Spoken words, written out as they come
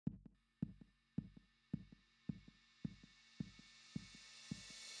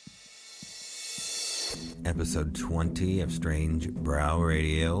Episode 20 of Strange Brau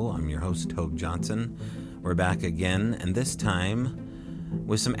Radio. I'm your host, Hope Johnson. We're back again, and this time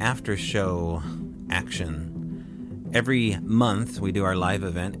with some after-show action. Every month we do our live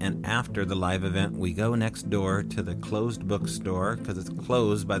event, and after the live event we go next door to the closed bookstore, because it's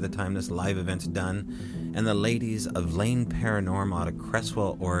closed by the time this live event's done, and the ladies of Lane Paranormal out of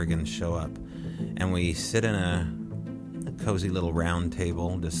Cresswell, Oregon show up, and we sit in a cozy little round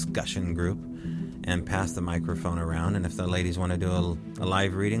table discussion group and pass the microphone around, and if the ladies want to do a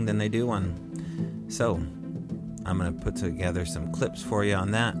live reading, then they do one. So I'm going to put together some clips for you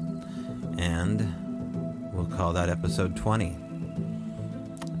on that, and we'll call that episode 20.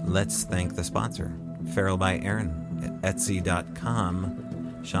 Let's thank the sponsor, Feral by Aaron at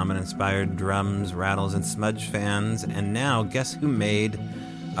Etsy.com, shaman-inspired drums, rattles, and smudge fans. And now, guess who made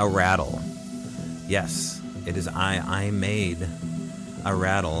a rattle? Yes, it is I made a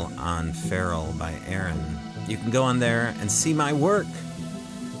rattle on Feral by Aaron. You can go on there and see my work.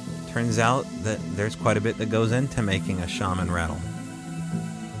 Turns out that there's quite a bit that goes into making a shaman rattle.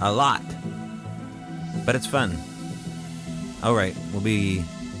 A lot. But it's fun. All right, we'll be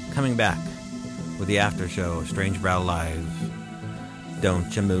coming back with the after show of Strange Brau Live.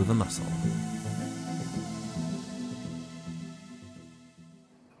 Don't you move a muscle.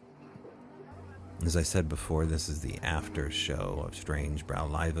 As I said before, this is the after show of Strange Brau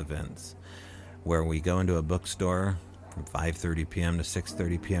Live events, where we go into a bookstore from 5:30 p.m. to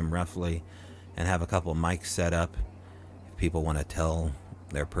 6:30 p.m. roughly, and have a couple mics set up. If people want to tell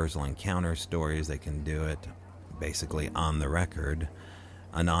their personal encounter stories, they can do it basically on the record,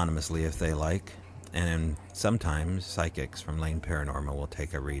 anonymously if they like. And sometimes psychics from Lane Paranormal will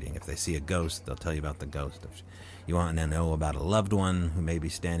take a reading. If they see a ghost, they'll tell you about the ghost. If you want to know about a loved one who may be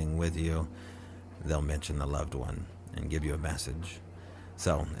standing with you, they'll mention the loved one and give you a message.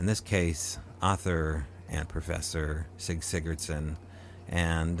 So, in this case, author and professor Sig Sigurdsson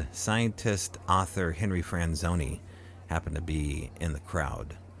and scientist author Henry Franzoni happen to be in the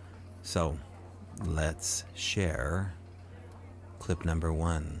crowd. So, let's share clip number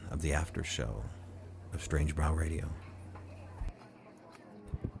 1 of the after show of Strange Brau Radio.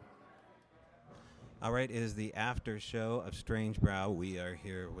 All right, it is the after show of Strange Brau. We are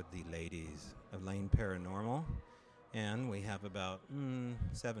here with the ladies of Lane Paranormal, and we have about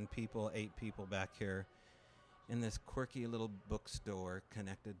 7 people, 8 people back here in this quirky little bookstore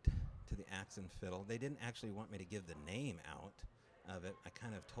connected to the Axe and Fiddle. They didn't actually want me to give the name out of it. I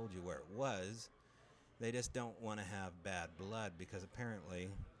kind of told you where it was. They just don't want to have bad blood, because apparently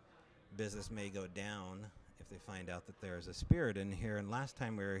business may go down if they find out that there's a spirit in here. And last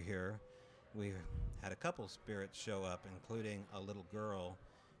time we were here, we had a couple spirits show up, including a little girl.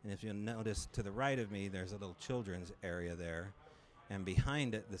 And if you'll notice to the right of me, there's a little children's area there. And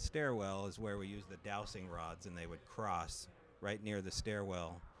behind it, the stairwell, is where we use the dowsing rods, and they would cross right near the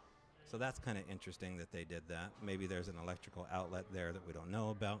stairwell. So that's kind of interesting that they did that. Maybe there's an electrical outlet there that we don't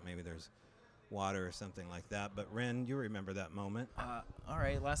know about. Maybe there's water or something like that. But Ren, you remember that moment. All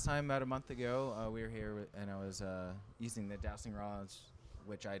right, last time about a month ago, we were here and I was using the dowsing rods,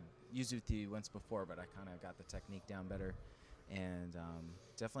 which I'd used with you once before, but I kind of got the technique down better. And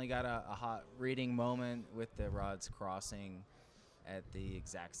definitely got a hot reading moment with the rods crossing at the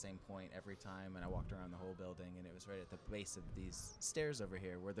exact same point every time. And I walked around the whole building, and it was right at the base of these stairs over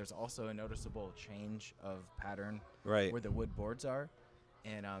here, where there's also a noticeable change of pattern Right. where the wood boards are.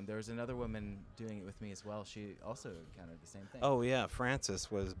 And there was another woman doing it with me as well. She also encountered the same thing. Oh, yeah.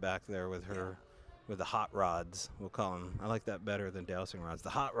 Frances was back there with her, with the hot rods. We'll call them. I like that better than dowsing rods. The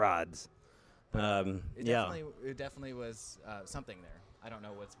hot rods. It definitely was something there. I don't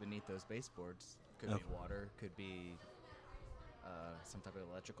know what's beneath those baseboards. Could be water. Could be some type of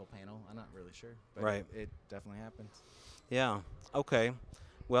electrical panel. I'm not really sure. But Right. It definitely happened. Yeah. Okay.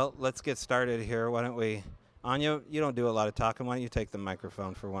 Well, let's get started here. Why don't we... Anya, you don't do a lot of talking. Why don't you take the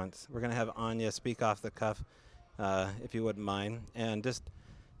microphone for once? We're going to have Anya speak off the cuff, if you wouldn't mind. And just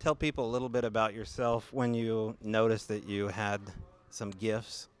tell people a little bit about yourself, when you noticed that you had some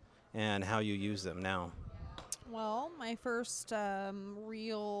gifts and how you use them now. Well, my first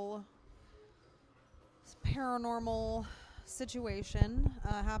real paranormal situation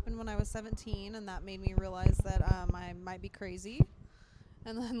happened when I was 17, and that made me realize that I might be crazy.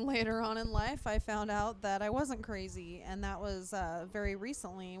 And then later on in life, I found out that I wasn't crazy, and that was very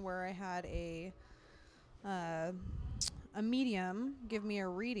recently, where I had a medium give me a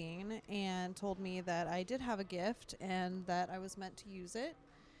reading and told me that I did have a gift and that I was meant to use it.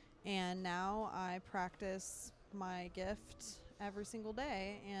 And now I practice my gift every single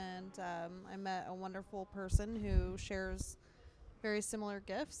day, and I met a wonderful person who shares very similar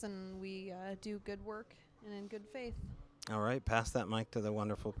gifts, and we do good work and in good faith. All right, pass that mic to the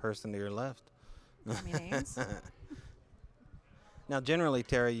wonderful person to your left. Meetings. Now, generally,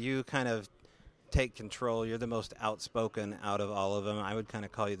 Terry, you kind of take control. You're the most outspoken out of all of them. I would kind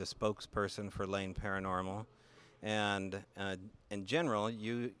of call you the spokesperson for Lane Paranormal. And in general,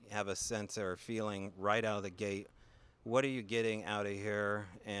 you have a sense or feeling right out of the gate. What are you getting out of here,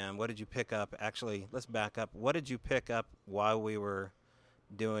 and what did you pick up? Actually, let's back up. What did you pick up while we were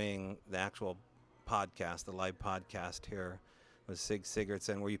doing the actual podcast, the live podcast here with Sig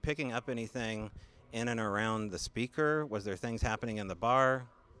Sigurdsson? Were you picking up anything in and around the speaker? Was there things happening in the bar?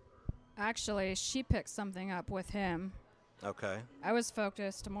 Actually, she picked something up with him. Okay. I was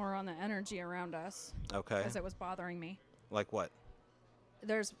focused more on the energy around us. Okay. Because it was bothering me. Like what?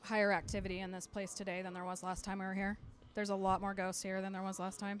 There's higher activity in this place today than there was last time we were here. There's a lot more ghosts here than there was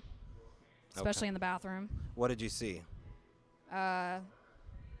last time. Especially in the bathroom. What did you see? I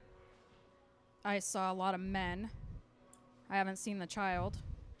saw a lot of men. I haven't seen the child.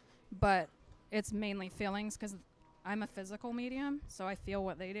 But it's mainly feelings because I'm a physical medium, so I feel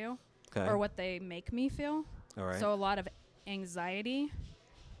what they do. Okay. Or what they make me feel. All right. So a lot of anxiety.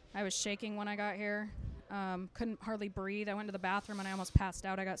 I was shaking when I got here. Couldn't hardly breathe. I went to the bathroom and I almost passed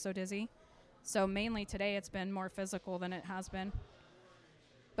out. I got so dizzy. So mainly today it's been more physical than it has been.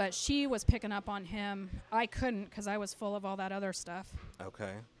 But she was picking up on him. I couldn't because I was full of all that other stuff.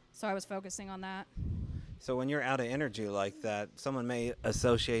 Okay. So I was focusing on that. So when you're out of energy like that, someone may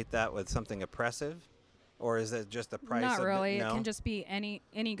associate that with something oppressive? Or is it just the price Not of really. No? It can just be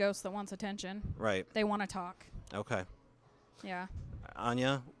any ghost that wants attention. Right. They want to talk. Okay. Yeah.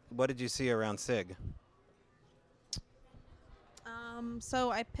 Anya, what did you see around Sig? So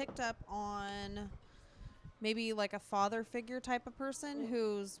I picked up on maybe like a father figure type of person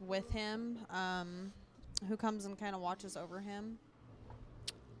who's with him, who comes and kind of watches over him.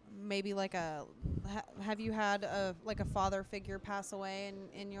 Maybe like have you had a father figure pass away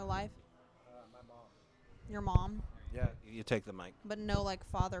in your life? My mom. Your mom? Yeah. You take the mic. But no like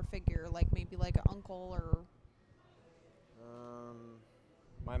father figure, like maybe like an uncle or...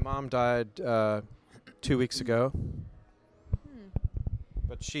 My mom died 2 weeks ago.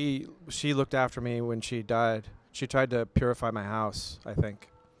 But she looked after me when she died. She tried to purify my house, I think.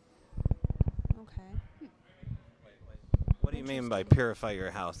 Okay. What do you mean by purify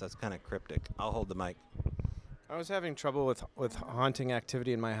your house? That's kind of cryptic. I'll hold the mic. I was having trouble with haunting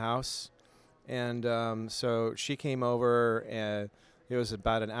activity in my house. And so she came over, and it was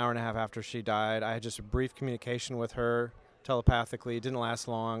about an hour and a half after she died. I had just a brief communication with her telepathically. It didn't last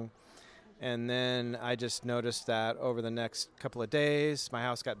long. And then I just noticed that over the next couple of days, my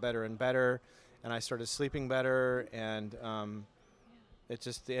house got better and better, and I started sleeping better, and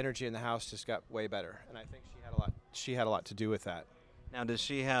the energy in the house just got way better. And I think she had a lot to do with that. Now, does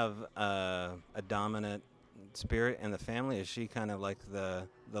she have a dominant spirit in the family? Is she kind of like the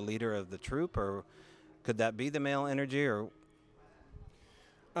leader of the troop, or could that be the male energy? Or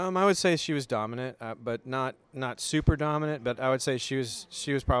I would say she was dominant, but not super dominant. But I would say she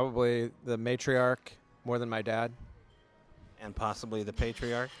was probably the matriarch more than my dad, and possibly the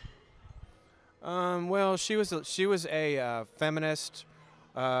patriarch. Well, she was a feminist.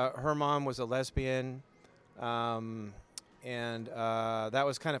 Her mom was a lesbian, and that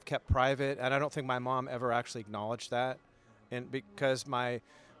was kind of kept private. And I don't think my mom ever actually acknowledged that, and because my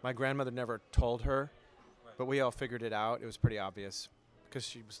grandmother never told her, but we all figured it out. It was pretty obvious, because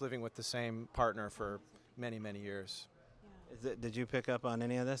she was living with the same partner for many, many years. Did you pick up on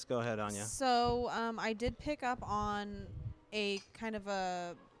any of this? Go ahead, Anya. So I did pick up on a kind of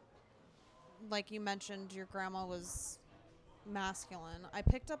a, like you mentioned, your grandma was masculine. I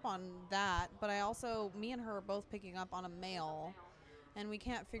picked up on that, but me and her are both picking up on a male, and we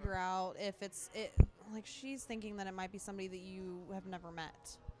can't figure out if like she's thinking that it might be somebody that you have never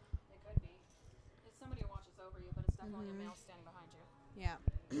met. It could be. It's somebody who watches over you, but it's definitely a male standing behind you.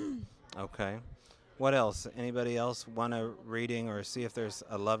 Yeah. Okay. What else? Anybody else want a reading or see if there's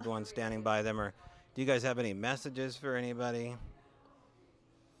a loved one standing by them? Or do you guys have any messages for anybody?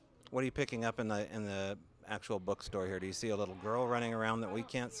 What are you picking up in the actual bookstore here? Do you see a little girl running around that we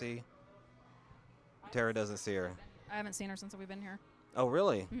can't see? Tara doesn't see her. I haven't seen her since we've been here. Oh,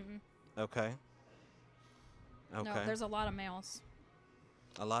 really? Mm-mm. Okay. Okay. No, there's a lot of males.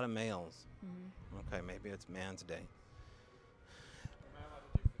 A lot of males. Mm-hmm. Okay, maybe it's Man's Day. Am I allowed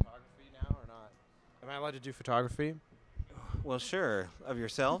to do photography now or not? Am I allowed to do photography? Well, sure. Of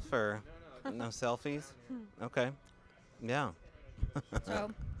yourself or no selfies? Okay. Yeah.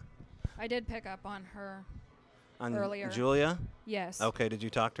 So I did pick up on her On earlier. Julia? Yes. Okay, did you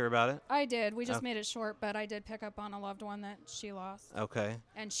talk to her about it? I did. We just Okay. made it short, but I did pick up on a loved one that she lost. Okay.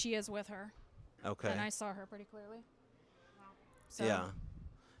 And she is with her. Okay. And I saw her pretty clearly. So Yeah.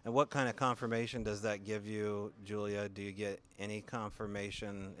 And what kind of confirmation does that give you, Julia? Do you get any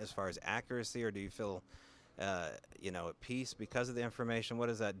confirmation as far as accuracy, or do you feel, at peace because of the information? What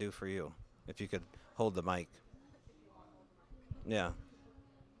does that do for you? If you could hold the mic. Yeah.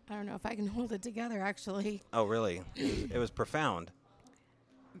 I don't know if I can hold it together, actually. Oh, really? It was profound.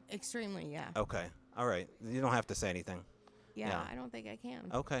 Extremely, yeah. Okay. All right. You don't have to say anything. Yeah, Yeah. I don't think I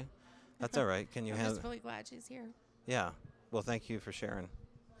can. Okay. That's all right. Can you I'm have... just really glad she's here. Yeah. Well, thank you for sharing.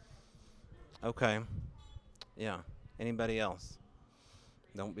 Okay. Yeah. Anybody else?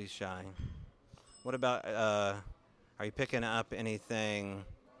 Don't be shy. What about, are you picking up anything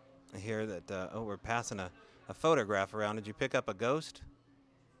here that, we're passing a photograph around. Did you pick up a ghost?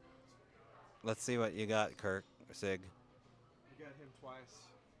 Let's see what you got, Kirk, or Sig. I got him twice.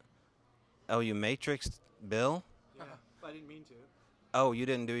 Oh, you matrixed Bill? Yeah, I didn't mean to. Oh, you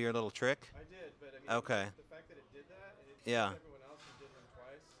didn't do your little trick? I did, but I mean, Okay. the fact that it did that, and it Yeah. everyone else who did him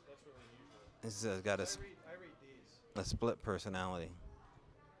twice, that's really unusual. This has got I read these. a split personality.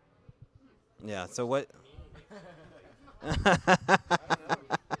 Yeah, so what...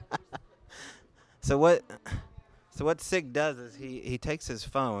 So what Sig does is he takes his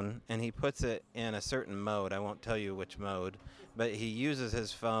phone and he puts it in a certain mode. I won't tell you which mode, but he uses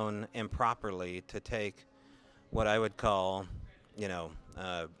his phone improperly to take what I would call,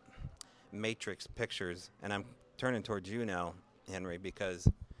 matrix pictures. And I'm turning towards you now, Henry, because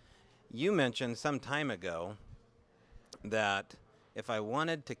you mentioned some time ago that if I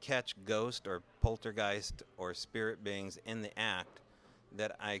wanted to catch ghost or poltergeist or spirit beings in the act,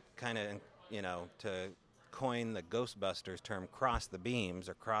 that I kind of, to coin the Ghostbusters term, cross the beams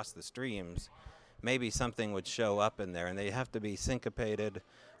or cross the streams, maybe something would show up in there, and they have to be syncopated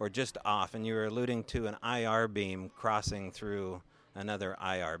or just off. And you were alluding to an IR beam crossing through another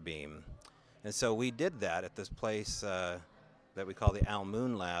IR beam. And so we did that at this place that we call the Al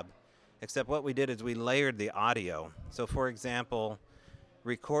Moon Lab, except what we did is we layered the audio. So, for example,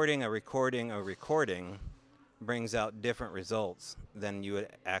 recording a recording brings out different results than you would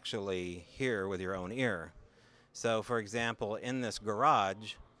actually hear with your own ear. So, for example, in this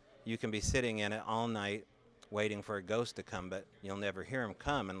garage, you can be sitting in it all night waiting for a ghost to come, but you'll never hear him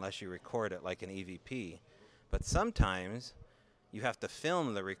come unless you record it like an EVP. But sometimes you have to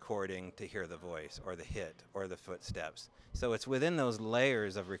film the recording to hear the voice or the hit or the footsteps. So it's within those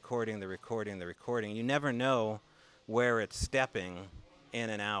layers of recording. You never know where it's stepping in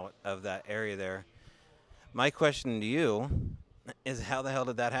and out of that area there. My question to you is, how the hell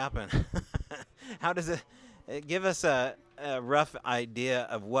did that happen? How does it... Give us a rough idea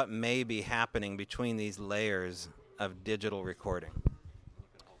of what may be happening between these layers of digital recording.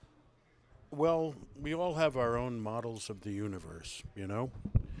 Well, we all have our own models of the universe, And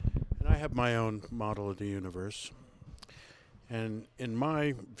I have my own model of the universe. And in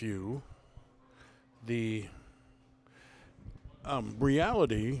my view, the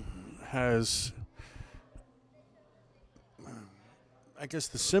reality has... I guess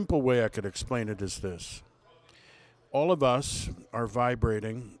the simple way I could explain it is this. All of us are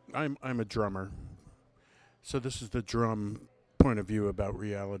vibrating. I'm a drummer, so this is the drum point of view about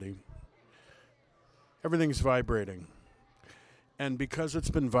reality. Everything's vibrating. And because it's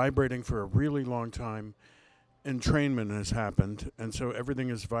been vibrating for a really long time, entrainment has happened, and so everything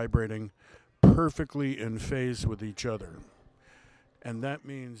is vibrating perfectly in phase with each other. And that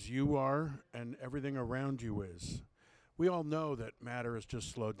means you are, and everything around you is. We all know that matter is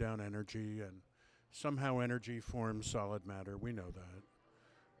just slowed down energy, and somehow energy forms solid matter. We know that.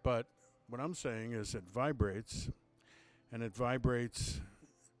 But what I'm saying is it vibrates, and it vibrates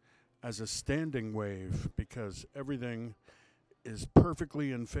as a standing wave because everything is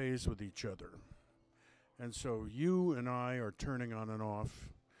perfectly in phase with each other. And so you and I are turning on and off,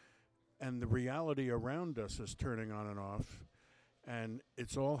 and the reality around us is turning on and off, and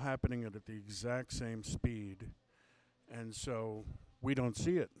it's all happening at the exact same speed. And so we don't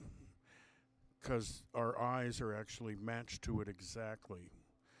see it, because our eyes are actually matched to it exactly.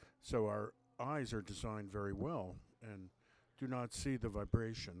 So our eyes are designed very well and do not see the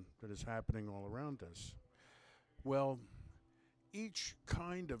vibration that is happening all around us. Well, each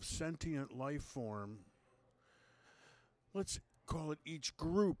kind of sentient life form, let's call it each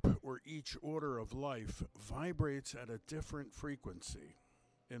group or each order of life, vibrates at a different frequency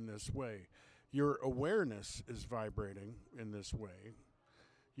in this way. Your awareness is vibrating in this way.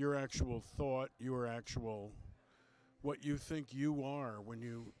 Your actual thought, what you think you are when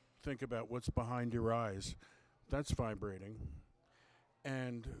you think about what's behind your eyes, that's vibrating.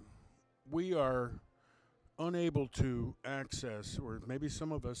 And we are unable to access, or maybe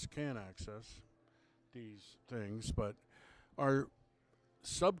some of us can access, these things, but our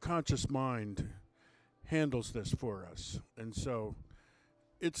subconscious mind handles this for us. And so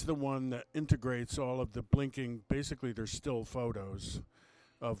it's the one that integrates all of the blinking, basically they're still photos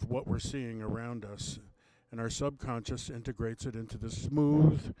of what we're seeing around us. And our subconscious integrates it into the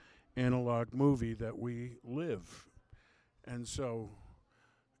smooth analog movie that we live. And so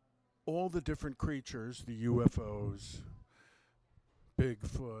all the different creatures, the UFOs,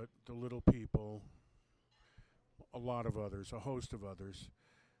 Bigfoot, the little people, a lot of others, a host of others,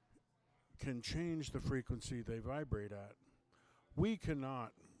 can change the frequency they vibrate at. We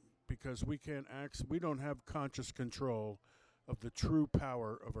cannot, because we don't have conscious control of the true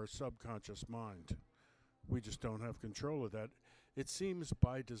power of our subconscious mind. We just don't have control of that. It seems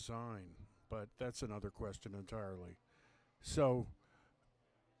by design, but that's another question entirely. So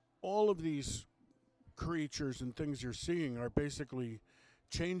all of these creatures and things you're seeing are basically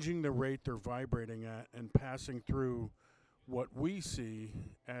changing the rate they're vibrating at and passing through what we see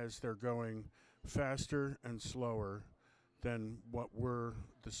as they're going faster and slower than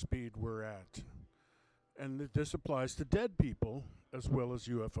the speed we're at. And this applies to dead people as well as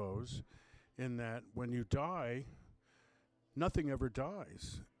UFOs, in that when you die, nothing ever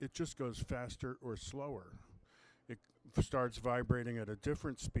dies. It just goes faster or slower. It starts vibrating at a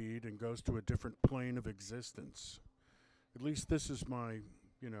different speed and goes to a different plane of existence. At least this is my,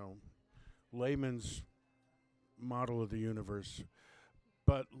 layman's model of the universe.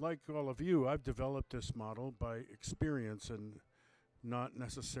 But like all of you, I've developed this model by experience and not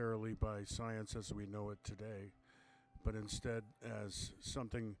necessarily by science as we know it today, but instead as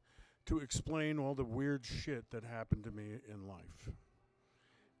something to explain all the weird shit that happened to me in life.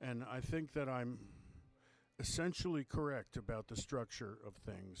 And I think that I'm essentially correct about the structure of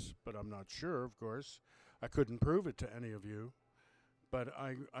things, but I'm not sure, of course. I couldn't prove it to any of you, but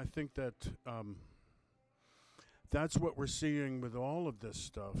I think that that's what we're seeing with all of this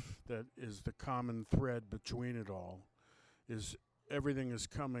stuff. That is the common thread between it all, is everything is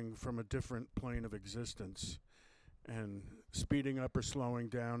coming from a different plane of existence and speeding up or slowing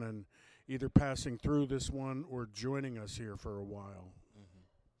down and either passing through this one or joining us here for a while.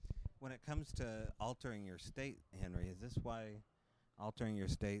 When it comes to altering your state, Henry, is this why altering your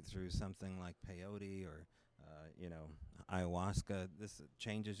state through something like peyote or, ayahuasca, this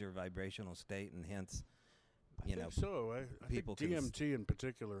changes your vibrational state and hence, I think so. I think DMT in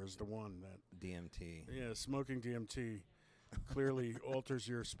particular is the one that... DMT. Yeah, smoking DMT clearly alters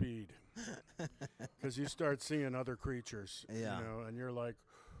your speed. Because you start seeing other creatures, and you're like,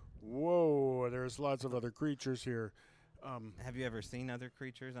 whoa, there's lots of other creatures here. Have you ever seen other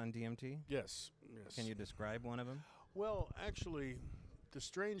creatures on DMT? Yes. Can you describe one of them? Well, actually, the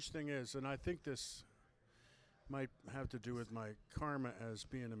strange thing is, and I think this might have to do with my karma as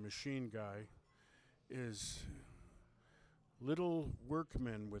being a machine guy, is little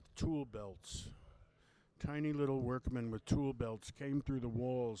workmen with tool belts, tiny little workmen with tool belts came through the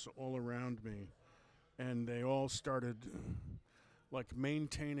walls all around me, and they all started like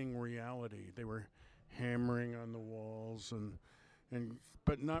maintaining reality. They were hammering on the walls and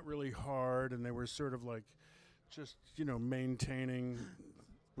but not really hard, and they were sort of like just maintaining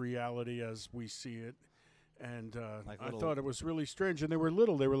reality as we see it. And I thought it was really strange. And they were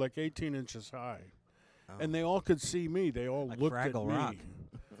little. They were like 18 inches high. Oh. And they all could see me. They all looked at me. Rock.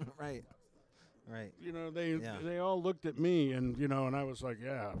 Right. They all looked at me, and and I was like,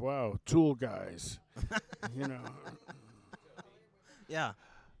 yeah, wow, tool guys. Yeah.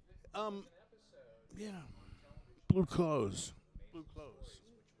 Yeah. Blue clothes.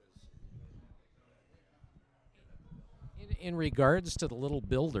 In regards to the little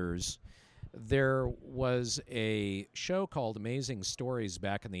builders, there was a show called Amazing Stories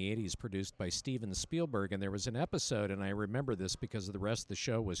back in the 80s produced by Steven Spielberg, and there was an episode, and I remember this because the rest of the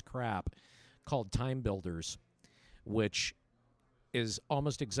show was crap, called Time Builders, which is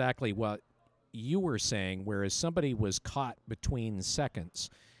almost exactly what you were saying, whereas somebody was caught between seconds,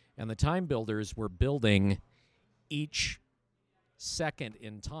 and the Time Builders were building each second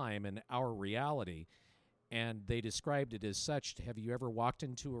in time in our reality. And they described it as such. Have you ever walked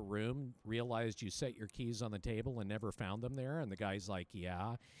into a room, realized you set your keys on the table and never found them there? And the guy's like, yeah.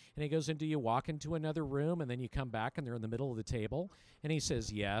 And he goes, and do you walk into another room and then you come back and they're in the middle of the table? And he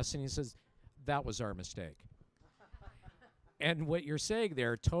says, yes. And he says, that was our mistake. And what you're saying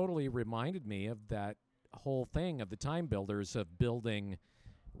there totally reminded me of that whole thing of the Time Builders, of building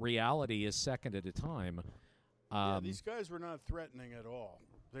reality a second at a time. These guys were not threatening at all.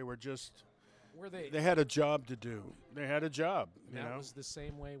 They were just... Were they? They had a job to do. They had a job. That was the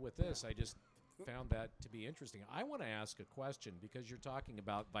same way with this. I just found that to be interesting. I want to ask a question because you're talking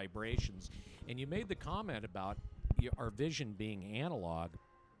about vibrations, and you made the comment about our vision being analog.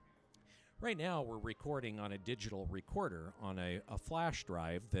 Right now, we're recording on a digital recorder on a flash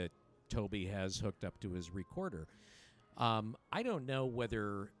drive that Toby has hooked up to his recorder. I don't know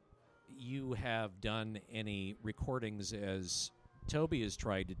whether you have done any recordings as Toby has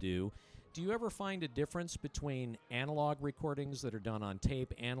tried to do. Do you ever find a difference between analog recordings that are done on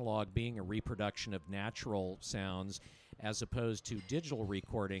tape, analog being a reproduction of natural sounds, as opposed to digital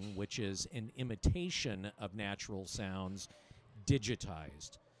recording, which is an imitation of natural sounds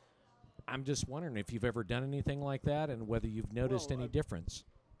digitized? I'm just wondering if you've ever done anything like that and whether you've noticed any difference.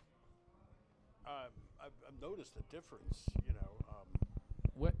 I've noticed a difference, you know.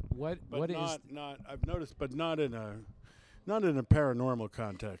 I've noticed, but not in a paranormal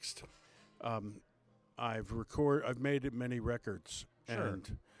context. I've made many records, Sure.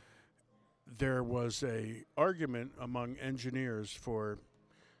 and there was a argument among engineers for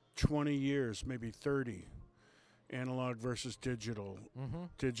 20 years, maybe 30, analog versus digital,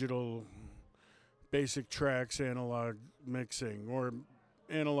 digital basic tracks, analog mixing, or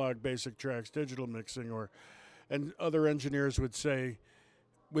analog basic tracks, digital mixing, and other engineers would say,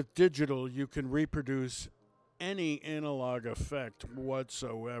 with digital, you can reproduce any analog effect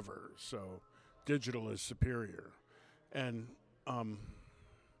whatsoever. So digital is superior. And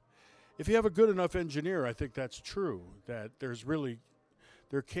if you have a good enough engineer, I think that's true, that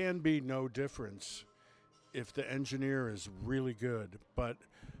there can be no difference if the engineer is really good. But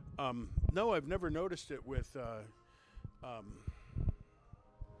no, I've never noticed it with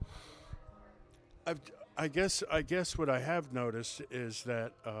I guess what I have noticed is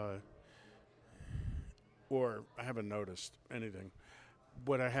that, or I haven't noticed anything.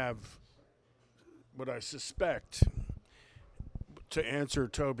 What I suspect, to answer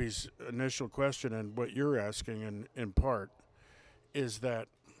Toby's initial question and what you're asking in part, is that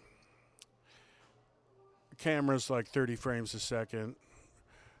cameras like 30 frames a second,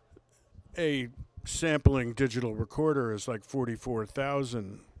 a sampling digital recorder is like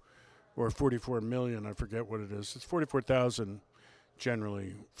 44,000 or 44 million, I forget what it is. It's 44,000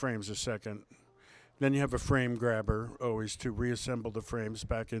 generally frames a second. Then you have a frame grabber always to reassemble the frames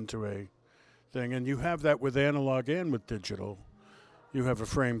back into a thing. And you have that with analog and with digital. You have a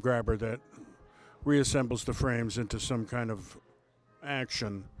frame grabber that reassembles the frames into some kind of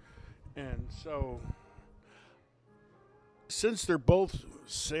action. And so, since they're both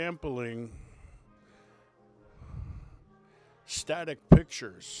sampling static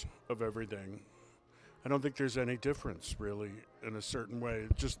pictures of everything, I don't think there's any difference really in a certain way.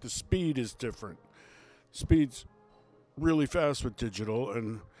 Just the speed is different. Speed's really fast with digital,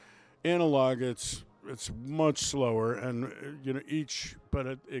 and analog it's much slower, and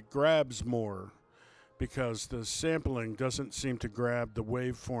but it grabs more because the sampling doesn't seem to grab the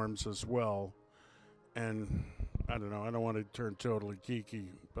waveforms as well. And I don't know, I don't want to turn totally geeky,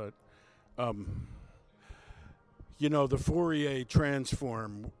 but the Fourier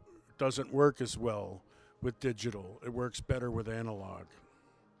transform doesn't work as well with digital. It works better with analog.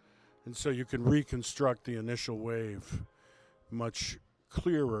 And so you can reconstruct the initial wave much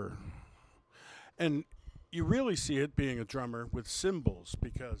clearer. And you really see it being a drummer with cymbals,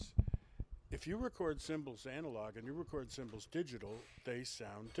 because if you record cymbals analog and you record cymbals digital, they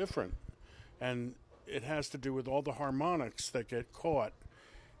sound different. And it has to do with all the harmonics that get caught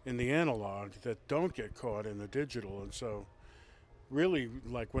in the analog that don't get caught in the digital. And so really,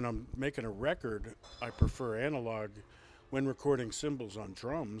 like when I'm making a record, I prefer analog when recording cymbals on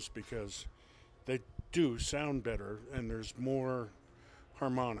drums, because they do sound better and there's more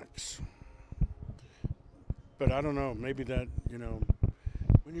harmonics. But I don't know, maybe that,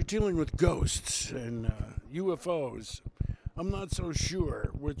 when you're dealing with ghosts and UFOs, I'm not so sure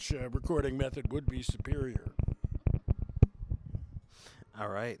which recording method would be superior. All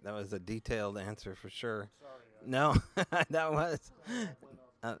right, that was a detailed answer for sure. Sorry. No, that was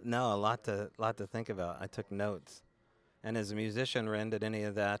a lot to think about. I took notes. And as a musician, Ren, did any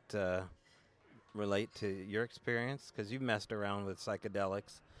of that relate to your experience? Because you've messed around with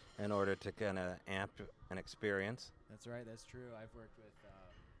psychedelics in order to kind of amp an experience. That's right, that's true. I've worked with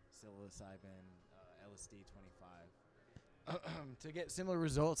psilocybin, LSD 25. To get similar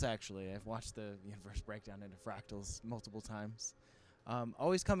results, actually. I've watched the universe break down into fractals multiple times.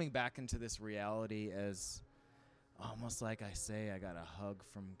 Always coming back into this reality as almost like I say I got a hug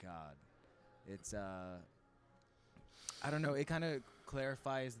from God. It's I don't know, it kind of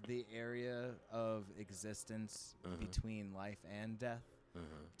clarifies the area of existence between life and death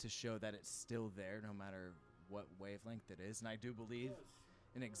to show that it's still there no matter what wavelength it is. And I do believe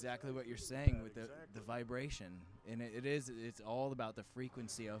And exactly what you're saying with the vibration. And it's all about the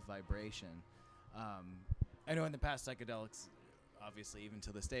frequency of vibration. I know in the past psychedelics, obviously even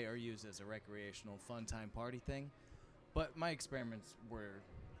to this day, are used as a recreational fun time party thing. But my experiments were,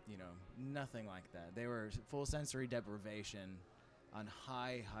 nothing like that. They were full sensory deprivation on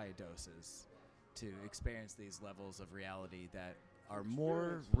high doses to experience these levels of reality that are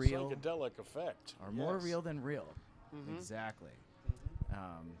more real. Psychedelic effect. Are more real than real. Mm-hmm. Exactly.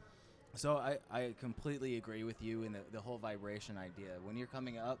 So I completely agree with you in the whole vibration idea. When you're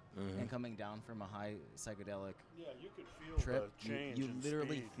coming up and coming down from a high psychedelic you could feel trip, the change you in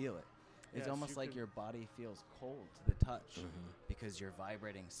literally speed. feel it. It's Yes, almost you like can- your body feels cold to the touch because you're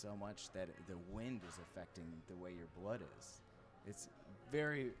vibrating so much that the wind is affecting the way your blood is. It's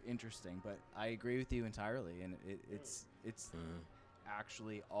very interesting, but I agree with you entirely, and it's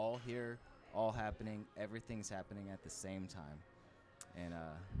actually all here, all happening, everything's happening at the same time. And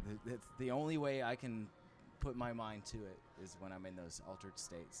the only way I can put my mind to it is when I'm in those altered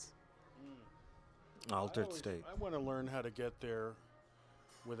states. Altered state. I want to learn how to get there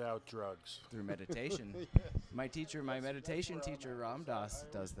without drugs. Through meditation. My meditation teacher, Ram Dass,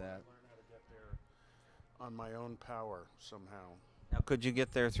 does that. Learn how to get there on my own power somehow. Now, could you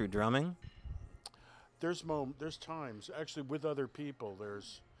get there through drumming? There's times, actually, with other people,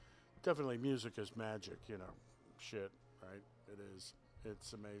 there's definitely music is magic, shit, right? It is.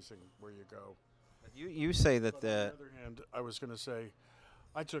 It's amazing where you go. You say that But on the other hand, I was going to say,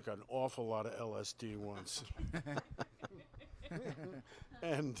 I took an awful lot of LSD once.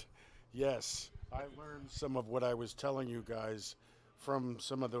 And yes, I learned some of what I was telling you guys from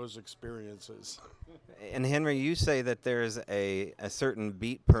some of those experiences. And Henry, you say that there's a certain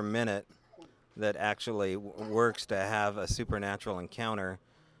beat per minute that actually works to have a supernatural encounter.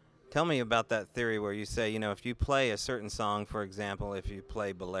 Tell me about that theory where you say, if you play a certain song, for example, if you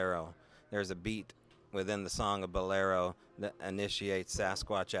play Bolero, there's a beat within the song of Bolero that initiates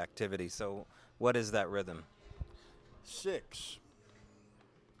Sasquatch activity. So what is that rhythm? 6.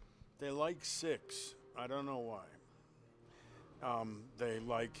 They like 6. I don't know why. They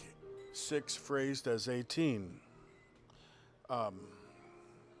like 6 phrased as 18.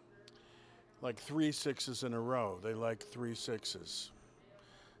 Like 3 6s in a row. They like 3 6s.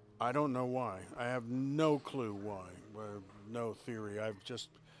 I don't know why. I have no clue why. No theory. I've just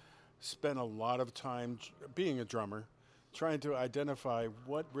spent a lot of time being a drummer, trying to identify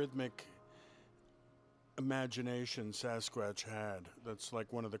what rhythmic imagination Sasquatch had. That's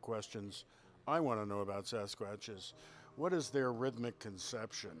like one of the questions I want to know about Sasquatch is, what is their rhythmic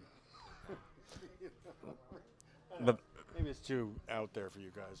conception? But Maybe it's too out there for you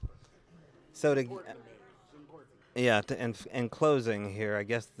guys, but so to important to me. It's important. yeah, in closing here, I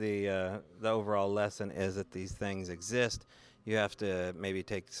guess the overall lesson is that these things exist. You have to maybe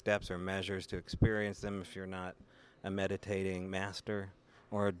take steps or measures to experience them if you're not a meditating master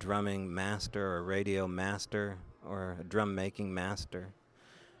or a drumming master or a radio master or a drum making master.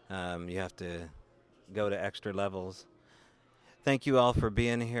 You have to go to extra levels. Thank you all for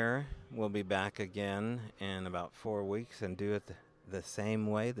being here. We'll be back again in about 4 weeks and do it the same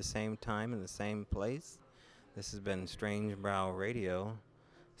way, the same time, in the same place. This has been Strange Brau Radio,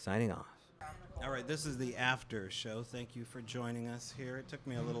 signing off. All right, this is the after show. Thank you for joining us here. It took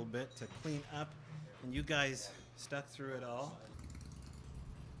me a little bit to clean up, and you guys stuck through it all.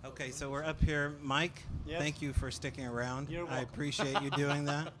 Okay, so we're up here. Mike, thank you for sticking around. You're welcome. I appreciate you doing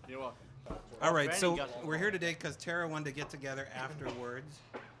that. You're welcome. All right, so we're here today because Tara wanted to get together afterwards,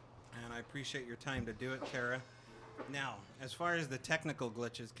 and I appreciate your time to do it, Tara. Now, as far as the technical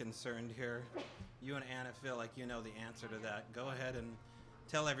glitch is concerned here, you and Anna feel like you know the answer to that. Go ahead and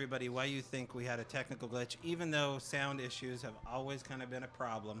tell everybody why you think we had a technical glitch, even though sound issues have always kind of been a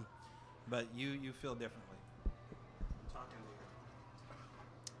problem, but you feel differently. Talking to you.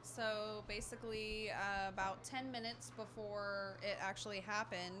 So basically, about 10 minutes before it actually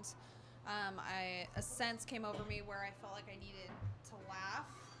happened, a sense came over me where I felt like I needed to laugh.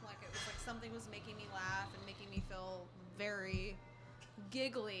 Like it was like something was making me laugh and making me feel very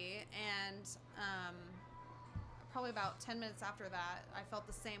giggly. And probably about 10 minutes after that, I felt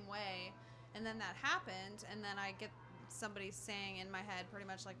the same way. And then that happened, and then I get somebody saying in my head pretty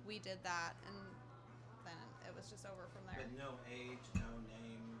much like, we did that, and then it was just over from there. But no age, no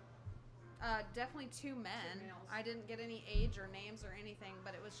name. Definitely 2 men. I didn't get any age or names or anything,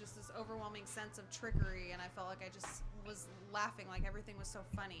 but it was just this overwhelming sense of trickery, and I felt like I just was laughing, like everything was so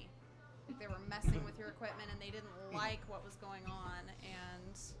funny. Like they were messing with your equipment, and they didn't like what was going on,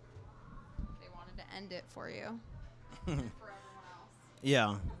 and they wanted to end it for you. And for everyone else.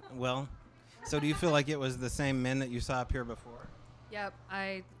 Yeah, well, so do you feel like it was the same men that you saw up here before? Yep,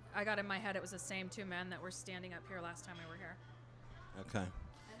 I got in my head it was the same two men that were standing up here last time we were here. Okay.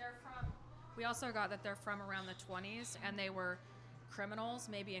 And we also got that they're from around the 20s, and they were criminals,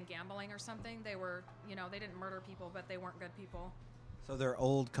 maybe in gambling or something. They were, they didn't murder people, but they weren't good people. So they're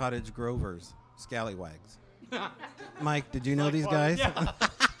old cottage grovers, scallywags. Mike, did you know these guys? Yeah.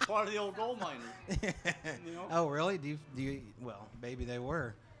 Part of the old gold miners. Oh, really? Do you? Well, maybe they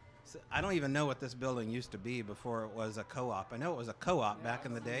were. So I don't even know what this building used to be before it was a co-op. I know it was a co-op back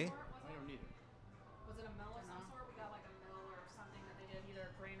in the day. I don't need it. Was it a mill of some sort? We got like a mill or something that they did, either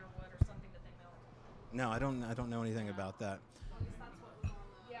grain or wood or something that they milled. No, I don't know anything about that. At least that's what was on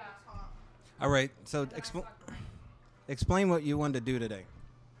the top. All right, so explain what you wanted to do today.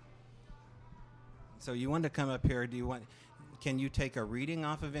 So you wanted to come up here. Can you take a reading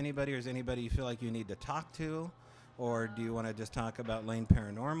off of anybody, or is anybody you feel like you need to talk to? Or do you want to just talk about Lane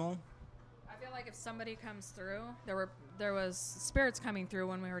Paranormal? I feel like if somebody comes through, there was spirits coming through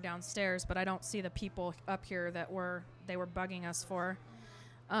when we were downstairs, but I don't see the people up here that they were bugging us for.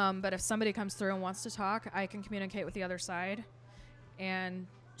 But if somebody comes through and wants to talk, I can communicate with the other side, and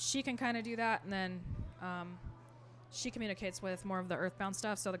she can kind of do that, and then she communicates with more of the earthbound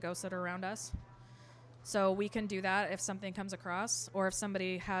stuff, so the ghosts that are around us. So we can do that if something comes across, or if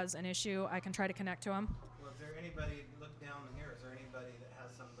somebody has an issue, I can try to connect to them. Well, is there anybody, look down here, is there anybody that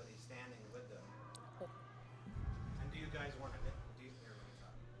has somebody standing with them? And do you guys want to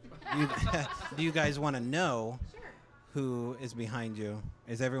do you guys want to know who is behind you?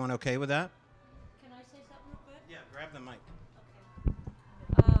 Is everyone okay with that? Can I say something real quick? Yeah, grab the mic.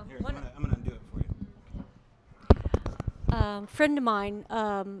 Okay. Here, I'm going to undo it for you. Friend of mine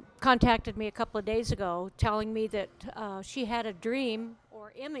contacted me a couple of days ago telling me that she had a dream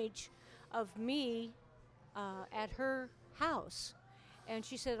or image of me at her house. And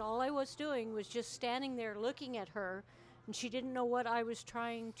she said all I was doing was just standing there looking at her, and she didn't know what I was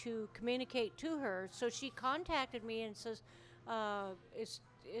trying to communicate to her. So she contacted me and says, is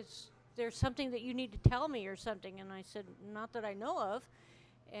there something that you need to tell me or something? And I said, not that I know of.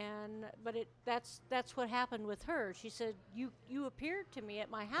 But that's what happened with her. She said, you appeared to me at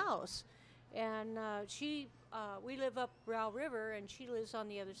my house. And we live up Brau River, and she lives on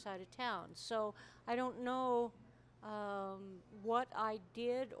the other side of town. So I don't know what I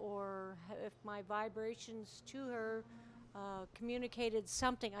did, or if my vibrations to her communicated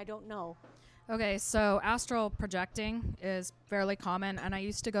something. I don't know. Okay, so astral projecting is fairly common, and I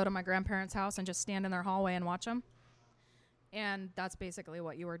used to go to my grandparents' house and just stand in their hallway and watch them. And that's basically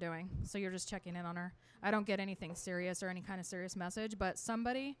what you were doing. So you're just checking in on her. I don't get anything serious or any kind of serious message, but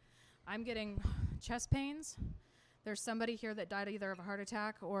I'm getting chest pains. There's somebody here that died either of a heart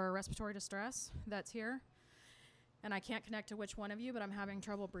attack or respiratory distress that's here. And I can't connect to which one of you, but I'm having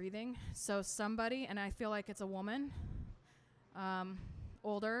trouble breathing. So somebody, and I feel like it's a woman,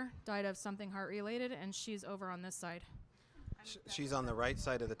 older, died of something heart-related, and she's over on this side. She's on the right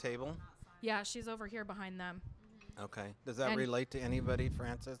side of the table? Yeah, she's over here behind them. Okay. Does that relate to anybody,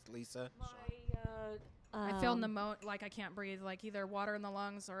 Francis, Lisa? I feel like I can't breathe, like either water in the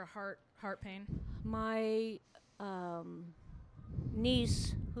lungs or heart pain. My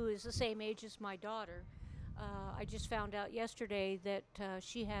niece, who is the same age as my daughter, I just found out yesterday that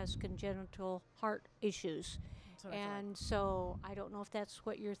she has congenital heart issues. And so I don't know if that's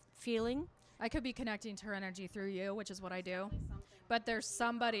what you're feeling. I could be connecting to her energy through you, which is what I do. But there's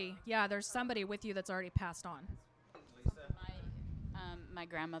somebody with you that's already passed on. My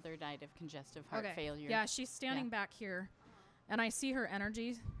grandmother died of congestive heart failure. Yeah, she's standing back here, and I see her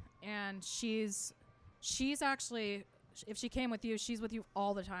energy, and she's actually, if she came with you, she's with you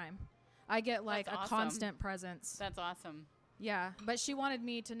all the time. I get like a constant presence. That's awesome. Yeah, but she wanted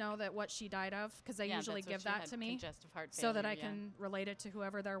me to know that what she died of, because they usually give that to me, congestive heart failure, so that I can relate it to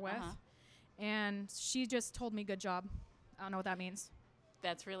whoever they're with. And she just told me, good job. I don't know what that means.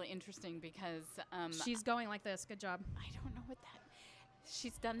 That's really interesting because she's going like this. Good job. I don't know what that.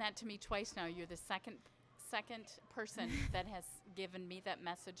 She's done that to me twice now. You're the second person that has given me that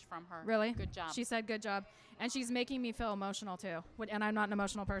message from her. Really? Good job. She said good job. And she's making me feel emotional too. And I'm not an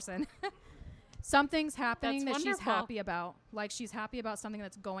emotional person. Something's happening that she's happy about. Like she's happy about something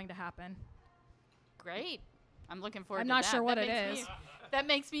that's going to happen. Great. I'm looking forward to that. I'm not sure what it is. That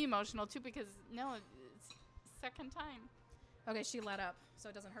makes me emotional too because, no, it's second time. Okay, she let up, so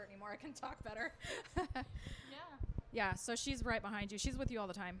it doesn't hurt anymore. I can talk better. Yeah. Yeah, so she's right behind you. She's with you all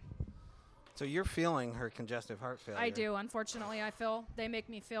the time. So you're feeling her congestive heart failure. I do. Unfortunately, they make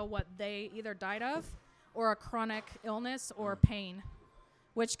me feel what they either died of or a chronic illness or pain,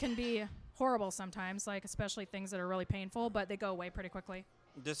 which can be horrible sometimes, like especially things that are really painful, but they go away pretty quickly.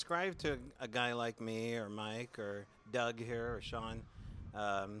 describe to a guy like me or Mike or Doug here or Sean,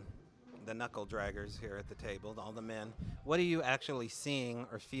 the knuckle draggers here at the table, all the men, what are you actually seeing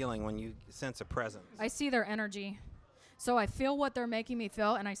or feeling when you sense a presence? I see their energy. So I feel what they're making me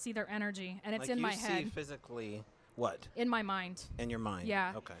feel, and I see their energy, and it's like in my you head. see physically what? In my mind. In your mind?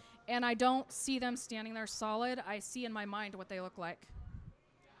 Yeah. Okay. And I don't see them standing there solid. I see in my mind what they look like.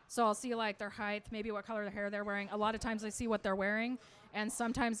 So I'll see like their height, maybe what color of hair they're wearing. A lot of times I see what they're wearing, and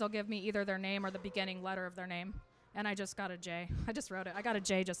sometimes they'll give me either their name or the beginning letter of their name. And I just got a J. I just wrote it. I got a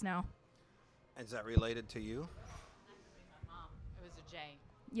J just now. Is that related to you? My mom. It was a J.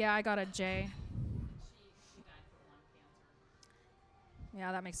 Yeah, I got a J. She died from lung cancer.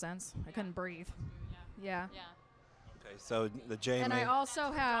 Yeah, that makes sense. I couldn't breathe. Yeah. Yeah. Okay, so the J And may... I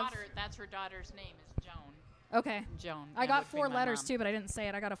also have... That's her daughter's name is Joan. Okay. Joan. I That got would be 4 my letters mom. too, but I didn't say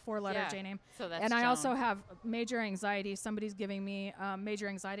it. I got a 4-letter Yeah, J name. so that's and I also Joan. have major anxiety. Somebody's giving me major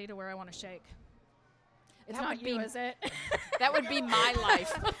anxiety to where I want to shake. It's That not would you, be- is it? That would be my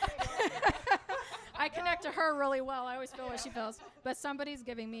life. I connect to her really well. I always feel what she feels. But somebody's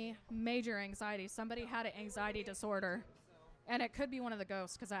giving me major anxiety. Somebody had an anxiety disorder. And it could be one of the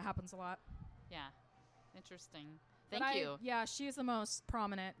ghosts because that happens a lot. Yeah. Interesting. But Thank you. Yeah, she's the most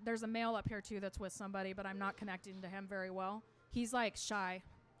prominent. There's a male up here too that's with somebody, but I'm not connecting to him very well. He's like shy.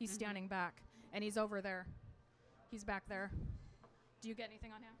 He's standing back, and he's over there. He's back there. Do you get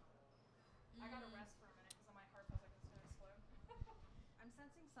anything on him? I got to rest for a minute because my heart feels like it's going to explode. I'm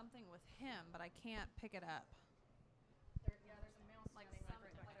sensing something with him, but I can't pick it up. There's a male standing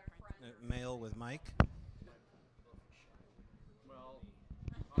right back there. male with Mike? Well,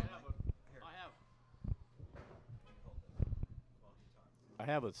 I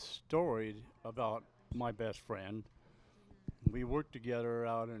have a story about my best friend. We worked together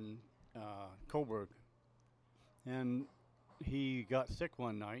out in Coburg, and he got sick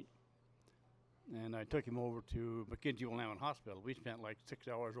one night, and I took him over to McKinsey Willamette Hospital. We spent like 6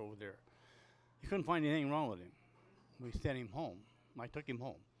 hours over there. You couldn't find anything wrong with him. We sent him home. I took him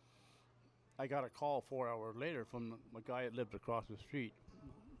home. I got a call 4 hours later from a guy that lived across the street.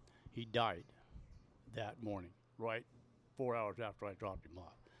 He died that morning, right 4 hours after I dropped him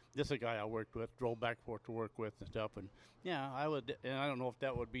off. This is a guy I worked with, drove back and forth to work with and stuff. And yeah, and I don't know if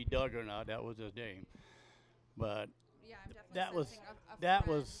that would be Doug or not. That was his name, but Yeah, I'm definitely that was sensing a that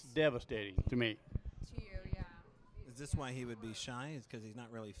friend was devastating to me. to you. Yeah. Is this why he would be shy? Is because he's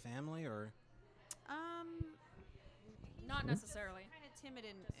not really family, or? Not necessarily. Kind of timid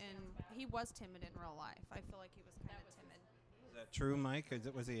and he was timid in real life. I feel like he was kind of timid. Is that true, Mike?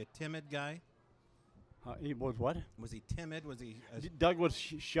 Was he a timid guy? He was what? Was he timid? Was he? Doug was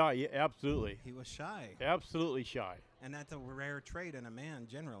shy. Yeah, absolutely. He was shy. Absolutely shy. And that's a rare trait in a man,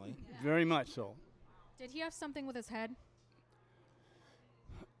 generally. Very much so. Did he have something with his head?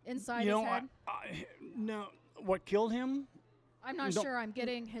 Inside You his know, head? no. What killed him? I'm not no. sure. I'm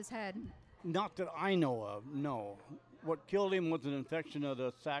getting his head. Not that I know of. No. What killed him was an infection of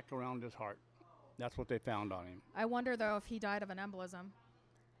the sac around his heart. That's what they found on him. I wonder, though, if he died of an embolism.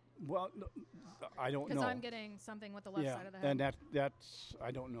 Well, I don't know. Because I'm getting something with the left side of the head. And that's I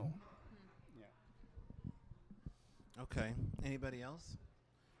don't know. Okay. Anybody else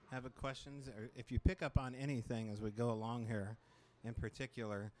have a questions? Or if you pick up on anything as we go along here, in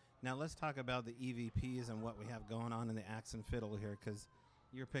particular. Now let's talk about the EVPs and what we have going on in the axe and fiddle here, because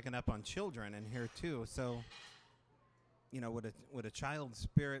you're picking up on children in here too. So, would a child's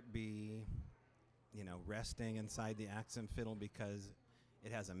spirit be, resting inside the axe and fiddle because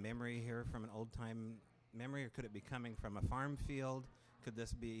it has a memory here from an old time memory, or could it be coming from a farm field? Could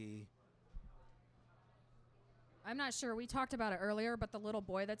this be? I'm not sure. We talked about it earlier, but the little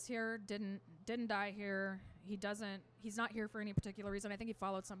boy that's here didn't die here. He's not here for any particular reason. I think he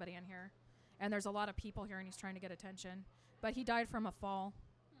followed somebody in here. And there's a lot of people here and he's trying to get attention. But he died from a fall.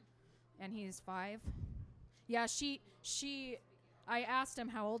 And he's 5. Yeah, I asked him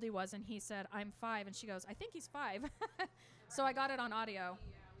how old he was and he said, "I'm 5." And she goes, "I think he's 5." So I got it on audio.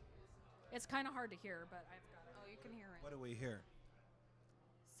 It's kind of hard to hear, but I've got it. Oh, you can hear it. What do we hear?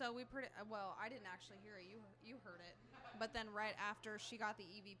 So we well, I didn't actually hear it. You heard it. But then right after she got the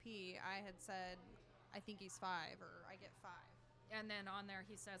EVP, I had said, "I think he's 5," or "I get 5." And then on there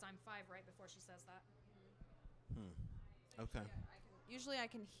he says, "I'm 5" right before she says that. Okay. Usually I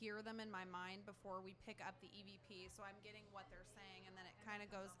can hear them in my mind before we pick up the EVP, so I'm getting what they're saying, and then it kind of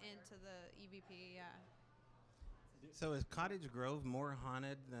goes into the EVP. Yeah. So is Cottage Grove more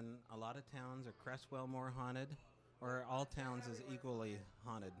haunted than a lot of towns, or Crestwell more haunted, or are all towns is equally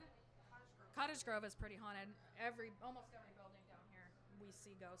haunted? Cottage Grove is pretty haunted. Almost every building down here, we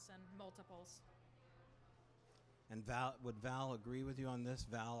see ghosts and multiples. And Val, would Val agree with you on this?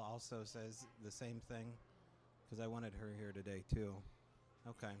 Val also says the same thing, because I wanted her here today too.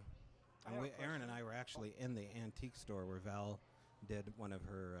 Okay. And Aaron and I were actually in the antique store where Val did one of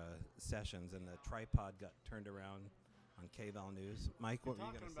her sessions, and the tripod got turned around on KVAL News. Mike, what were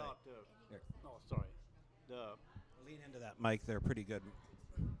you going to say? Oh, sorry. Lean into that mic. They're pretty good.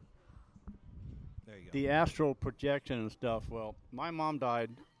 There you go. The astral projection and stuff. Well, my mom died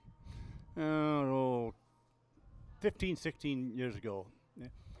 15, 16 years ago.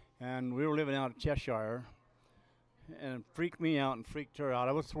 And we were living out in Cheshire. And it freaked me out and freaked her out.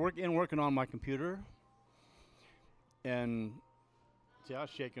 I was working on my computer. And see, I was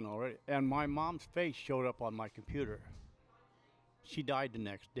shaking already. And my mom's face showed up on my computer. She died the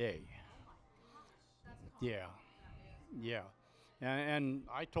next day. Yeah. Yeah. And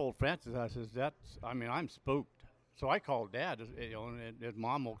I told Francis, I says, I'm spooked. So I called Dad, and is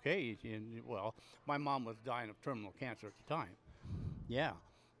Mom okay? And, well, my mom was dying of terminal cancer at the time. Yeah.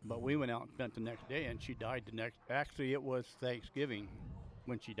 But we went out and spent the next day, and she died actually it was Thanksgiving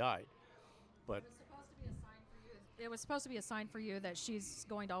when she died. But it was supposed to be a sign for you that she's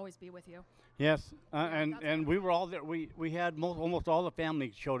going to always be with you. yes, and we were all there. We had almost all the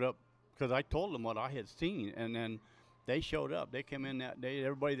family showed up because I told them what I had seen, and then they showed up. They came in that day,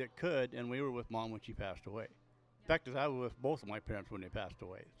 everybody that could, and we were with Mom when she passed away. In fact, I was with both of my parents when they passed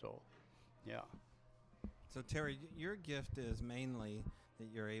away. So, yeah. So Terry, your gift is mainly that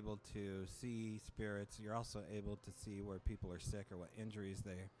you're able to see spirits. You're also able to see where people are sick or what injuries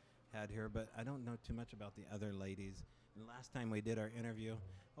they had here. But I don't know too much about the other ladies. And last time we did our interview,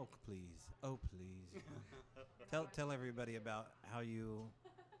 oh please, tell everybody about how you.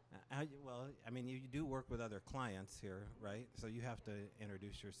 Well, I mean, you do work with other clients here, right? So you have to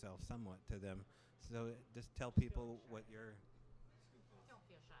introduce yourself somewhat to them. So just tell people what you're. Don't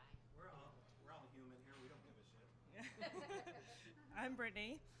feel shy. We're all human here. We don't give a shit. I'm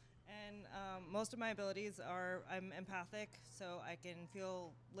Brittany, and most of my abilities are I'm empathic, so I can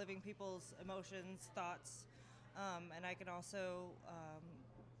feel living people's emotions, thoughts, and I can also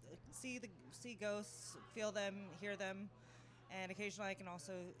see ghosts, feel them, hear them. And occasionally I can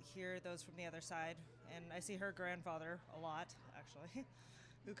also hear those from the other side. And I see her grandfather a lot, actually,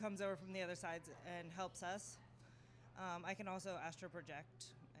 who comes over from the other side and helps us. I can also astral project.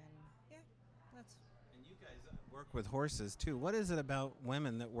 And yeah, that's. And you guys work with horses, too. What is it about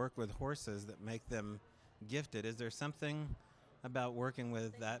women that work with horses that make them gifted? Is there something about working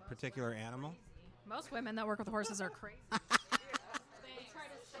with that particular animal? Most women that work with horses are crazy.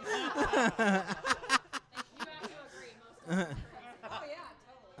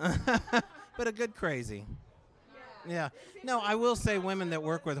 But a good crazy. Yeah. No, I will say women that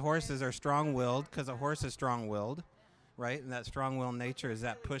work with horses are strong-willed because a horse is strong-willed, right? And that strong-willed nature is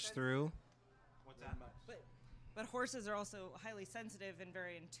that push through. What's that about? But horses are also highly sensitive and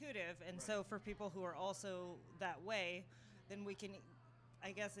very intuitive, and so for people who are also that way, then we can,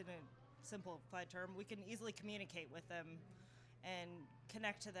 I guess in a simplified term, we can easily communicate with them and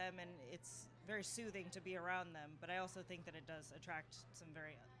connect to them, and it's very soothing to be around them. But I also think that it does attract some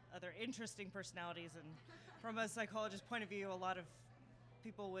very other interesting personalities, and from a psychologist's point of view, a lot of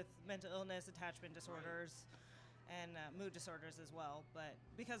people with mental illness, attachment disorders, and mood disorders as well. But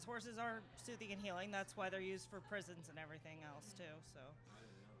because horses are soothing and healing, that's why they're used for prisons and everything else too. So. I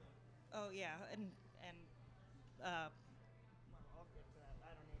didn't know that. Oh yeah, and well, I'll get to that.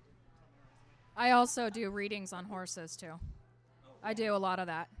 I don't need to tell my resume. I also do readings on horses too. I do a lot of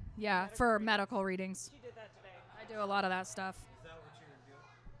that. Yeah, for medical readings. She did that today. I do a lot of that stuff. Is that what you're doing?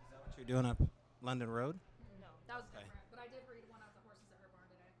 Is that what you're doing up London Road? No, that was different. But I did read one of the horses at her barn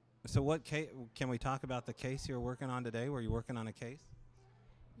today. So what can we talk about the case you're working on today? Were you working on a case?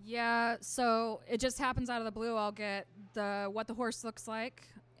 Yeah, so it just happens out of the blue. I'll get what the horse looks like,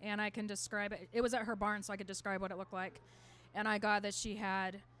 and I can describe it. It was at her barn, so I could describe what it looked like. And I got that she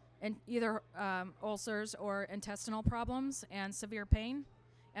had either ulcers or intestinal problems and severe pain,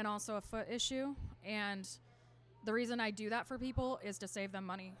 and also a foot issue. And the reason I do that for people is to save them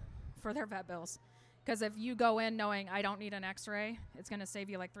money for their vet bills. Because if you go in knowing I don't need an x-ray, it's going to save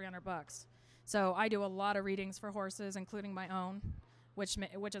you like $300. So I do a lot of readings for horses, including my own, which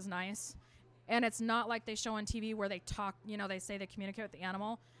is nice. And it's not like they show on TV where they talk, they say they communicate with the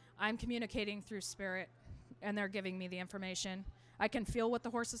animal. I'm communicating through spirit, and they're giving me the information. I can feel what the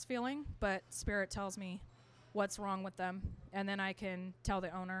horse is feeling, but spirit tells me what's wrong with them. And then I can tell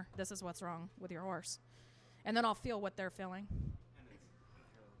the owner, this is what's wrong with your horse. And then I'll feel what they're feeling.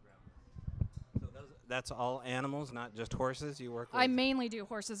 So that's all animals, not just horses you work with? I mainly do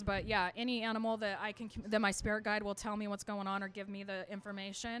horses, but yeah, any animal that that my spirit guide will tell me what's going on or give me the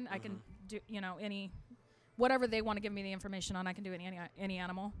information. I can do, whatever they want to give me the information on, I can do it any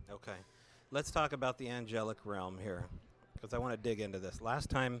animal. Okay. Let's talk about the angelic realm here, because I want to dig into this.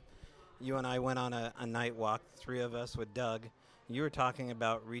 Last time you and I went on a night walk, 3 of us with Doug, you were talking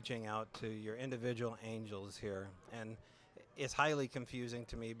about reaching out to your individual angels here. And it's highly confusing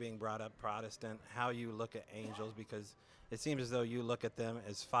to me, being brought up Protestant, how you look at angels, because it seems as though you look at them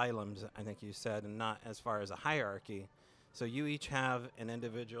as phylums, I think you said, and not as far as a hierarchy. So you each have an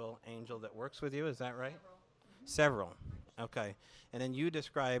individual angel that works with you, is that right? Several. Okay. And then you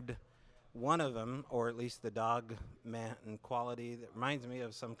described one of them, or at least the dog man quality, that reminds me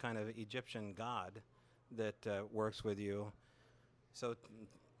of some kind of Egyptian god that works with you. So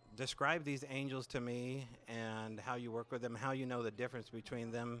describe these angels to me and how you work with them, how you know the difference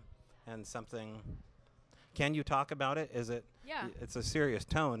between them and something. Can you talk about it? Is it? Yeah. It's a serious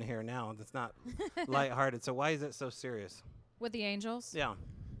tone here now. It's not lighthearted. So why is it so serious? With the angels? Yeah.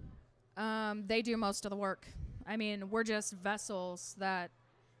 They do most of the work. I mean, we're just vessels that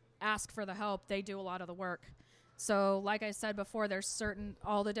ask for the help. They do a lot of the work. So like I said before, there's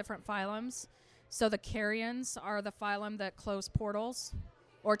all the different phylums. So the Carians are the phylum that close portals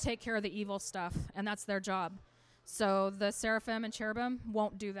or take care of the evil stuff, and that's their job. So the seraphim and cherubim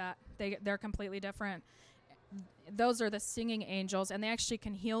won't do that. They're completely different. Those are the singing angels, and they actually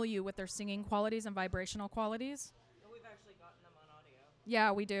can heal you with their singing qualities and vibrational qualities. We've actually gotten them on audio.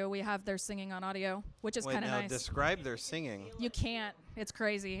 Yeah, we do. We have their singing on audio, which is kind of nice. Describe their singing. You can't. It's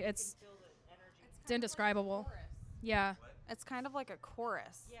crazy. It's indescribable. Yeah. It's kind of like a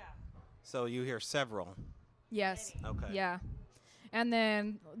chorus. Yeah. So you hear several. Yes. Okay. Yeah. And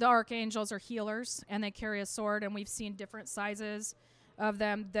then the archangels are healers, and they carry a sword, and we've seen different sizes of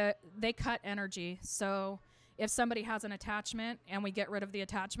them. They cut energy. So if somebody has an attachment and we get rid of the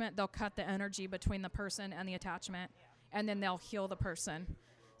attachment, they'll cut the energy between the person and the attachment, and then they'll heal the person.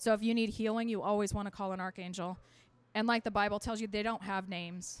 So if you need healing, you always want to call an archangel. And like the Bible tells you, they don't have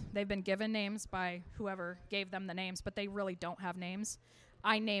names. They've been given names by whoever gave them the names, but they really don't have names.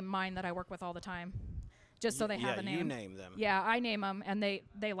 I name mine that I work with all the time, just so they have a name. Yeah, you name them. Yeah, I name them, and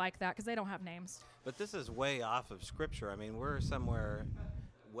they like that because they don't have names. But this is way off of Scripture. I mean, we're somewhere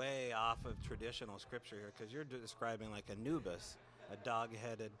way off of traditional Scripture here, because you're describing like Anubis, a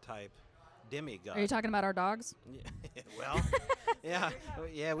dog-headed type demigod. Are you talking about our dogs? Well,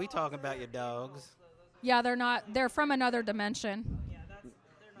 yeah, we talking about your dogs. Yeah, they're not. They're from another dimension. Yeah, they're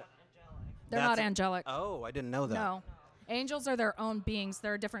not angelic. They're not angelic. Oh, I didn't know that. No. Angels are their own beings.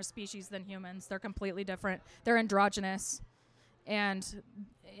 They're a different species than humans. They're completely different. They're androgynous. And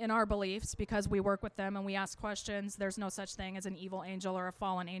in our beliefs, because we work with them and we ask questions, there's no such thing as an evil angel or a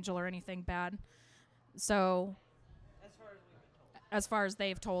fallen angel or anything bad. So, as far as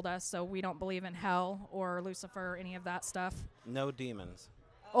they've told us, so we don't believe in hell or Lucifer or any of that stuff. No demons.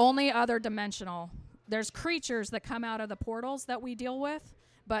 Only other dimensional. There's creatures that come out of the portals that we deal with,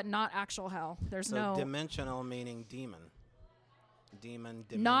 but not actual hell. There's So no dimensional meaning demon. Demon.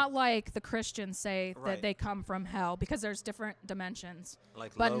 Not like the Christians say Right. that they come from hell, because there's different dimensions,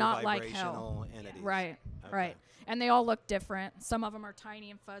 Like but low not like hell. vibrational entities. Right, Okay. right. And they all look different. Some of them are tiny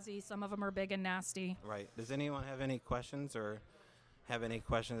and fuzzy. Some of them are big and nasty. Right. Does anyone have any questions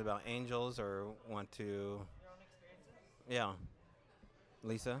about angels or want to? Your own experiences? Yeah.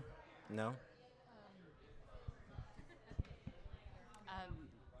 Lisa? No?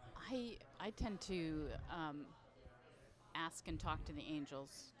 I tend to ask and talk to the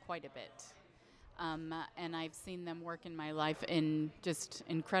angels quite a bit. And I've seen them work in my life in just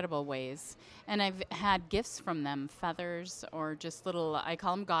incredible ways. And I've had gifts from them, feathers or just little, I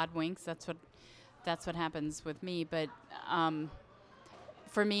call them God winks. That's what happens with me. But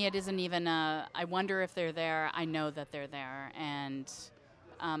for me, it isn't even I wonder if they're there. I know that they're there, and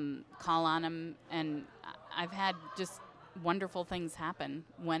call on them. And I've had just wonderful things happen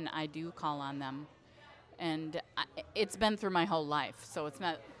when I do call on them. And it's been through my whole life, so it's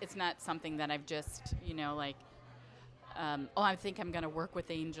not something that I've just, I think I'm going to work with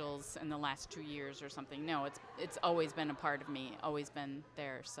angels in the last 2 years or something. No, it's always been a part of me, always been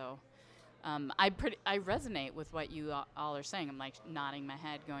there. So I resonate with what you all are saying. I'm like nodding my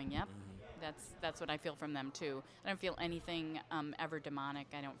head, going, "Yep, that's what I feel from them too." I don't feel anything ever demonic.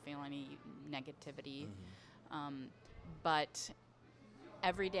 I don't feel any negativity, but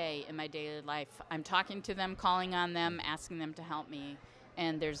every day in my daily life, I'm talking to them, calling on them, asking them to help me,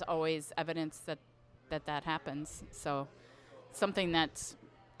 and there's always evidence that happens. So something that's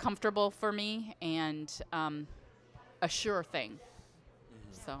comfortable for me and a sure thing.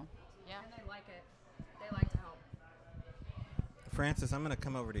 So, yeah. And they like it. They like to help. Francis, I'm going to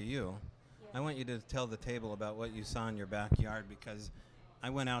come over to you. I want you to tell the table about what you saw in your backyard, because I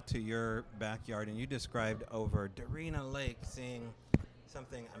went out to your backyard, and you described over Darina Lake seeing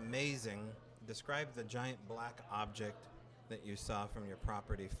something amazing. Describe the giant black object that you saw from your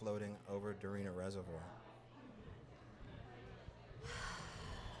property floating over Darina Reservoir.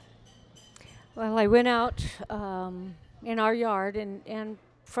 Well, I went out in our yard, and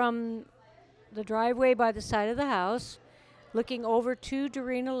from the driveway by the side of the house, looking over to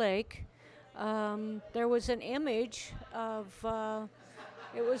Darina Lake, there was an image of,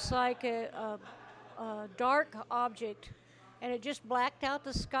 it was like a dark object, and it just blacked out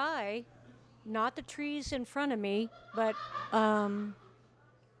the sky, not the trees in front of me, but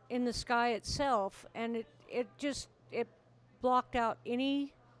in the sky itself, and it blocked out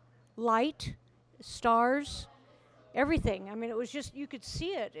any light, stars, everything. I mean, it was just, you could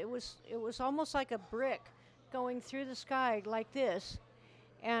see it. It was almost like a brick going through the sky like this,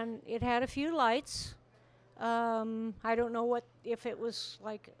 and it had a few lights. I don't know if it was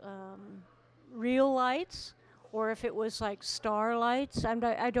like real lights or if it was like star lights.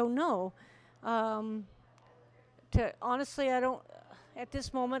 I don't know. Honestly, I don't. At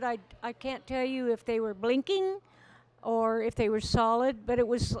this moment, I can't tell you if they were blinking or if they were solid. But it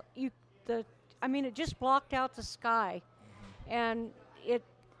was it just blocked out the sky, and it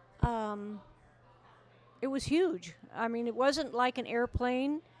was huge. I mean, it wasn't like an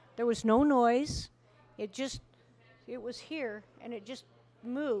airplane. There was no noise. It was here, and it just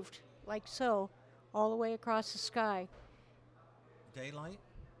moved like so, all the way across the sky. Daylight?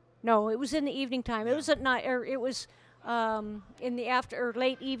 No, it was in the evening time. Yeah. It was at night, or it was in the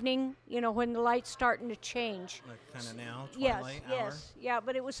late evening. When the light's starting to change. Like kind of now, Yes, twilight hour? yes, yeah.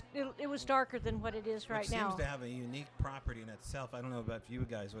 But it was darker than what it is right Which now. seems to have a unique property in itself. I don't know about if you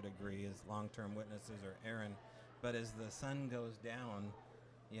guys would agree as long-term witnesses or Aaron, but as the sun goes down,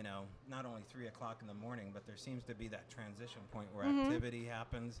 not only 3 o'clock in the morning, but there seems to be that transition point where activity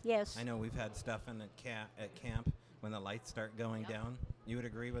happens. Yes. I know we've had stuff at camp when the lights start going down. You would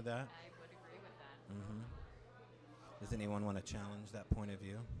agree with that? I would agree with that. Mm-hmm. Does anyone want to challenge that point of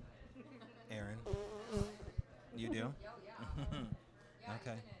view? Aaron? You do?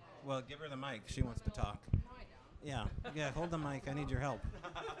 Okay. Well, give her the mic. She wants to talk. Yeah, hold the mic. I need your help.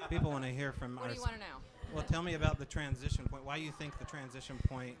 People want to hear from What do you want to know? Well, tell me about the transition point. Why you think the transition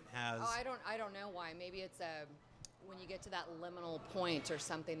point has... Oh, I don't know why. Maybe it's when you get to that liminal point or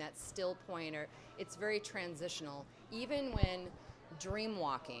something, that still point, or it's very transitional. Even when dream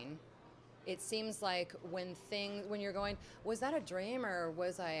walking, it seems like when you're going, was that a dream or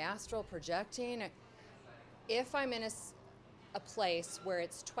was I astral projecting? If I'm in a place where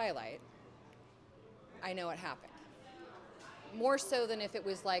it's twilight, I know it happened. More so than if it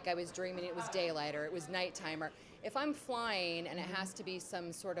was like I was dreaming it was daylight or it was nighttime, or if I'm flying and it has to be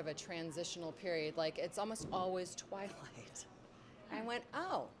some sort of a transitional period, like it's almost always twilight. I went,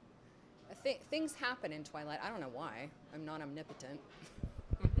 oh, things happen in twilight. I don't know why. I'm not omnipotent.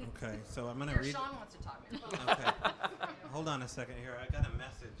 Okay, so I'm going to read... Sean wants to talk. Okay. Hold on a second here. I got a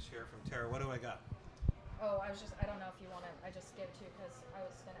message here from Tara. What do I got? Oh, I don't know if you want it. I just gave it to you because I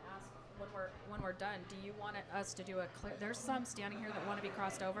was going to ask when we're done, do you want us to do a clear? There's some standing here that want to be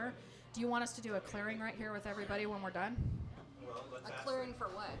crossed over. Do you want us to do a clearing right here with everybody when we're done? Well, let's ask. Clearing for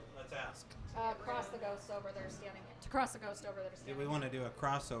what? Let's ask. Cross the ghosts over that are standing. To cross the ghost over that are Do standing. we want to do a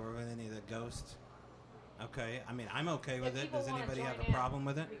crossover with any of the ghosts? Okay. I mean, I'm okay with it. Does anybody have a problem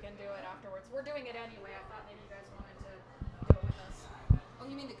with it? We can do it afterwards. We're doing it anyway. I thought maybe you guys wanted to do it with us. Oh,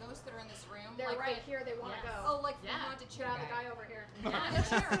 you mean the ghosts that are in this room? They're right here. They want to go. Oh, like the haunted chair the guy. guy over here. The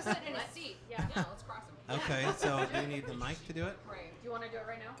chair is sitting in a seat. Yeah. Let's cross him. Okay, so do you need the mic to do it? Right. Do you want to do it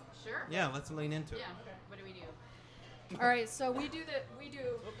right now? Sure. Yeah, let's lean into it. Okay. What do we do? All right, so we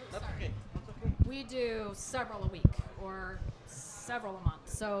do several a week or several a month.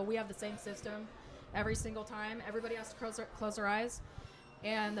 So we have the same system every single time. Everybody has to close their eyes.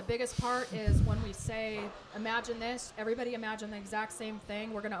 And the biggest part is when we say, imagine this, everybody imagine the exact same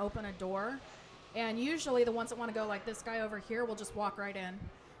thing. We're going to open a door. And usually the ones that want to go like this guy over here will just walk right in.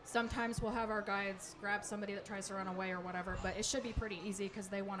 Sometimes we'll have our guides grab somebody that tries to run away or whatever, but it should be pretty easy because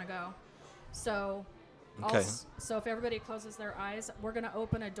they want to go. So, Okay. So if everybody closes their eyes, we're going to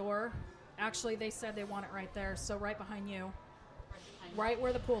open a door. Actually, they said they want it right there, so right behind you. Right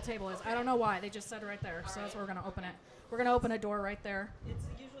where the pool table is. I don't know why. They just said right there, so that's where we're going to open it. We're going to open a door right there. It's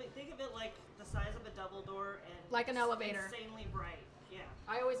usually, think of it like the size of a double door and like an elevator. Insanely bright. Yeah.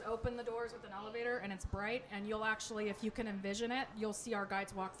 I always open the doors with an elevator, and it's bright, and you'll actually, if you can envision it, you'll see our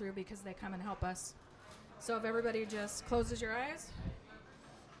guides walk through because they come and help us. So if everybody just closes your eyes.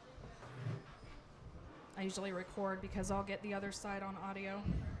 I usually record because I'll get the other side on audio,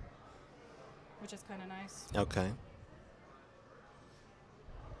 which is kind of nice. Okay.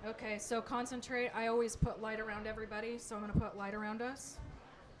 Okay, so concentrate. I always put light around everybody, so I'm going to put light around us.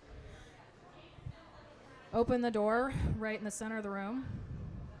 Open the door right in the center of the room.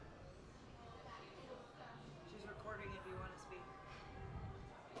 She's recording if you want to speak.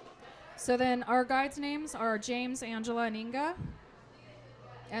 So then our guides' names are James, Angela, and Inga.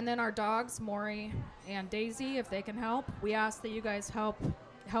 And then our dogs, Maury and Daisy, if they can help. We ask that you guys help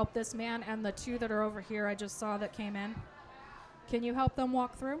this man and the two that are over here I just saw that came in. Can you help them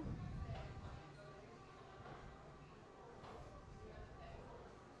walk through? Did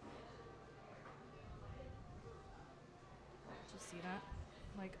you see that?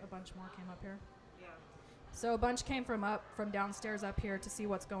 Like a bunch more came up here. Yeah. So a bunch came from downstairs up here to see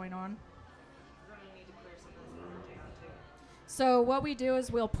what's going on. We're going to need to clear some of this energy out too. So what we do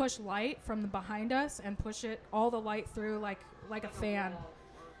is we'll push light from behind us and push it all the light through like a fan.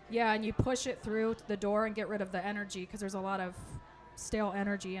 Yeah, and you push it through the door and get rid of the energy because there's a lot of stale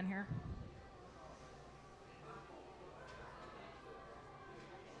energy in here.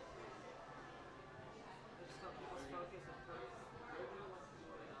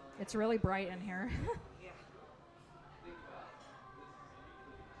 It's really bright in here. Yeah.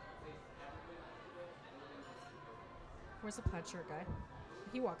 Where's the plaid shirt guy?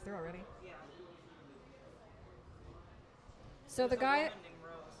 He walked through already. Yeah. So the guy...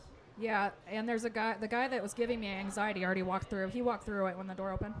 Yeah, and there's the guy that was giving me anxiety already walked through. He walked through it when the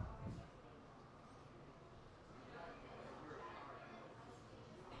door opened.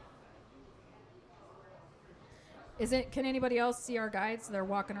 Can anybody else see our guides? They're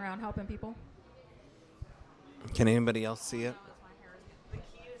walking around helping people. Can anybody else see it? The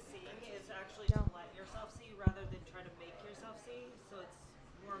key to seeing is actually to let yourself see rather than try to make yourself see. So it's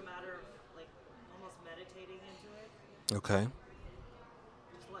more a matter of like almost meditating into it. Okay.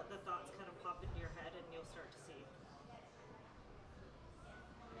 Just let the thoughts kind of pop into your head and you'll start to see.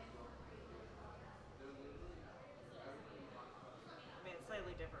 I mean, it's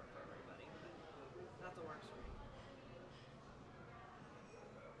slightly different for everybody, but that's what works for me.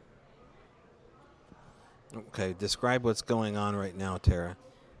 Okay, describe what's going on right now, Tara.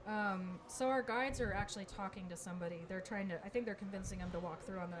 So our guides are actually talking to somebody. I think they're convincing them to walk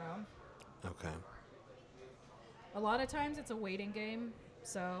through on their own. Okay. A lot of times it's a waiting game.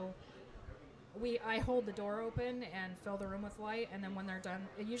 So I hold the door open and fill the room with light, and then when they're done,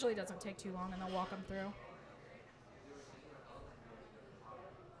 it usually doesn't take too long, and they'll walk them through.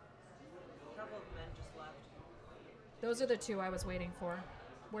 A couple of men just left. Those are the two I was waiting for.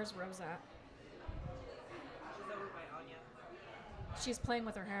 Where's Rose at? She's over by Anya. She's playing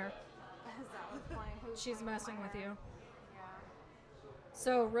with her hair. Is that what's playing? She's messing with you. Yeah.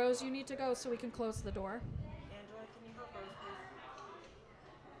 So, Rose, you need to go so we can close the door. Angela, can you help Rose, please?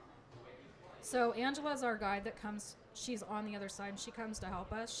 So, Angela's our guide that comes. She's on the other side, and she comes to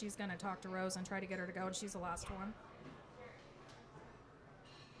help us. She's going to talk to Rose and try to get her to go, and she's the last one.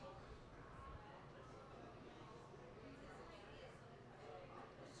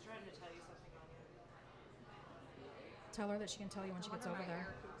 She's trying to tell you something, Anya. Tell her that she can tell you when she gets over there.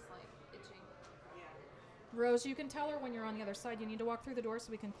 Yeah. Rose, you can tell her when you're on the other side. You need to walk through the door so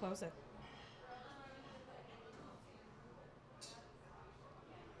we can close it.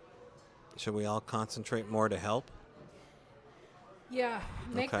 Should we all concentrate more to help? Yeah,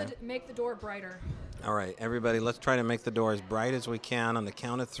 make Okay. make the door brighter. All right, everybody, let's try to make the door as bright as we can on the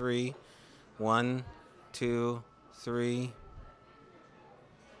count of 3. 1, 2, 3.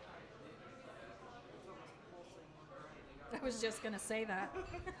 I was just going to say that.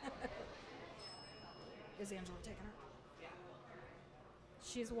 Is Angela taking her? Yeah.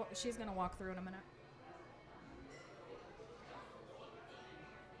 She's going to walk through in a minute.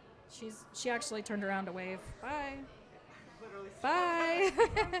 She actually turned around to wave. Bye. Literally. Bye.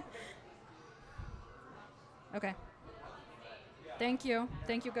 Okay. Thank you.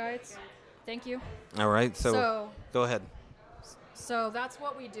 Thank you, guides. Thank you. All right, so go ahead. So that's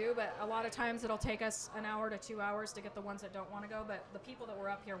what we do, but a lot of times it'll take us an hour to 2 hours to get the ones that don't want to go, but the people that were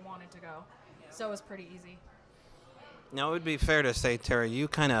up here wanted to go. So it was pretty easy. Now, it would be fair to say, Tara, you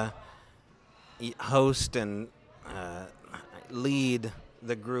kind of host and lead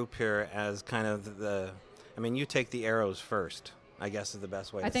the group here as kind of you take the arrows first, I guess is the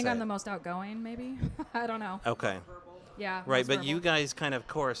best way to say it. I think I'm the most outgoing, maybe. I don't know. Okay. Yeah. Right, but verbal. you guys kind of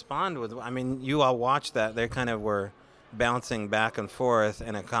correspond with, you all watched that. They kind of were bouncing back and forth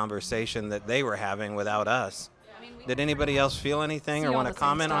in a conversation that they were having without us. Did anybody else feel anything or want to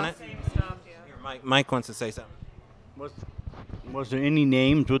comment on it? Same stuff, yeah. Here, Mike wants to say something. Was there any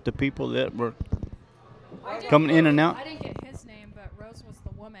names with the people that were I didn't coming in and out? I didn't get his name, but Rose was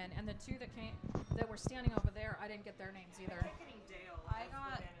the woman, and the two that were standing over there, I didn't get their names either.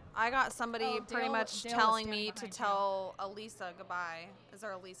 I got somebody pretty Dale- much Dale was telling standing me to behind tell Elisa goodbye. Is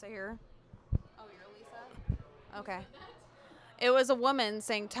there Elisa here? Oh, you're Elisa? Okay. It was a woman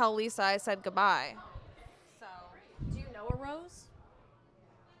saying, tell Lisa I said goodbye. So, Do you know a Rose?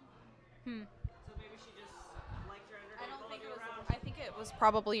 So maybe she just liked your energy. I don't think it was, I think it was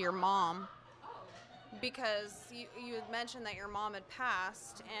probably your mom. Because you had mentioned that your mom had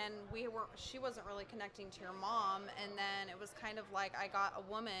passed, and she wasn't really connecting to your mom, and then it was kind of like I got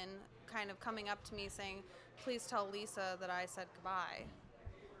a woman kind of coming up to me saying, please tell Lisa that I said goodbye.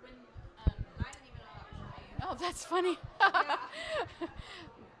 I didn't even know that was Oh, that's funny.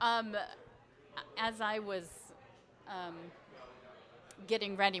 As I was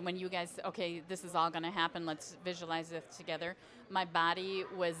getting ready, when you guys, okay, this is all going to happen, let's visualize this together, my body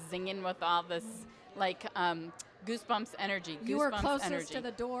was zinging with all this, like, goosebumps energy. You were goosebumps closest energy. to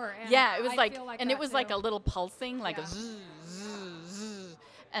the door. And yeah, it was I like, feel like and that it was too. like a little pulsing, like Yeah. a zzz, zzz, zzz.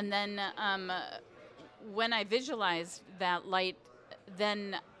 And then when I visualized that light,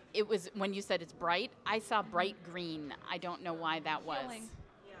 then it was, when you said it's bright, I saw bright green. I don't know why that was. Healing.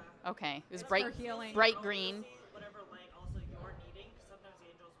 Okay, it was It's bright, for healing. bright green. Whatever light also you're needing, sometimes the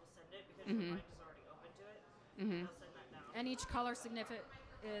angels will send it because your mind is already open to it. Mm-hmm. They'll send that down. And each color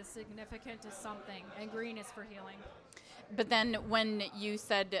is significant to something, and green is for healing. But then when you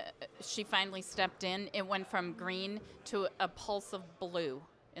said she finally stepped in, it went from green to a pulse of blue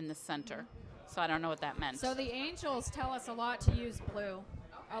in the center. So I don't know what that meant. So the angels tell us a lot to use blue.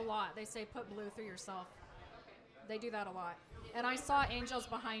 A lot. They say put blue through yourself. They do that a lot. And I saw angels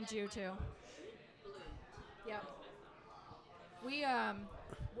behind you too. Yep.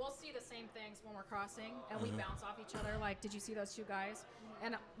 We'll see the same things when we're crossing, and we bounce off each other. Like, did you see those two guys?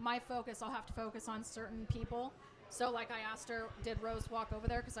 And my focus, I'll have to focus on certain people. So, like, I asked her, did Rose walk over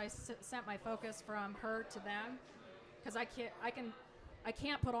there? Because I sent my focus from her to them. Because I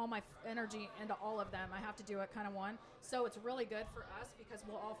can't put all my energy into all of them. I have to do it kind of one. So it's really good for us because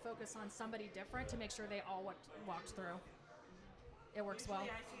we'll all focus on somebody different to make sure they all walked through. It works well.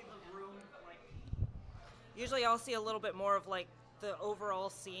 Usually I see the room, usually I'll see a little bit more of like the overall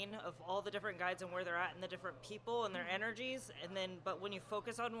scene of all the different guides and where they're at and the different people and their energies, and then but when you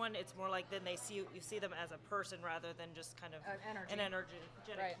focus on one, it's more like then you see them as a person rather than just kind of energy. an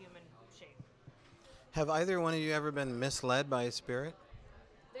energetic Right. human shape. Have either one of you ever been misled by a spirit?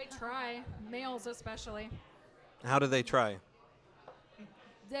 They try, males especially. How do they try?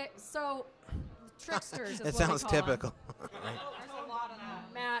 So tricksters is It what sounds we call 'em. typical. There's a lot of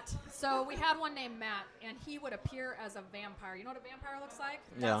that. Matt. So we had one named Matt, and he would appear as a vampire. You know what a vampire looks like?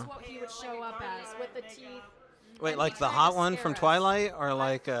 Yeah. That's what he would show up as, with the teeth. Wait, And like he the tried hot to one scare from us. Twilight, or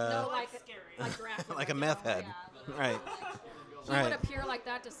like No, like Dracula. like a meth head? Right. He would appear like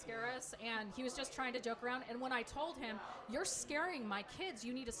that to scare us, and he was just trying to joke around. And when I told him, "You're scaring my kids,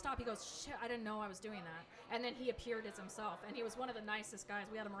 you need to stop," he goes, "Shit, I didn't know I was doing that." And then he appeared as himself, and he was one of the nicest guys.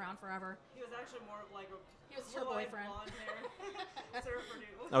 We had him around forever. He was actually more of like a He was her boyfriend. surfer dude.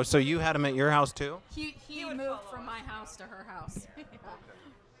 Oh, so you had him at your house too? He moved from my house to her house.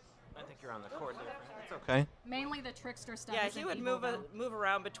 I think you're on the cord there. That's okay. Mainly the trickster stuff. Yeah, is he in would evil, move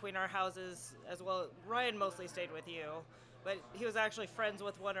around between our houses as well. Ryan mostly stayed with you, but he was actually friends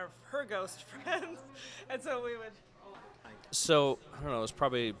with one of her ghost friends, and so we would. So, I don't know, it was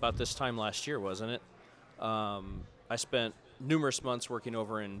probably about this time last year, wasn't it? I spent numerous months working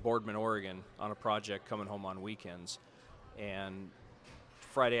over in Boardman, Oregon on a project, coming home on weekends. And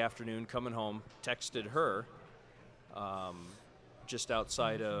Friday afternoon, coming home, texted her just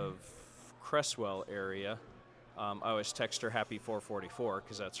outside of Cresswell area. I always text her happy 444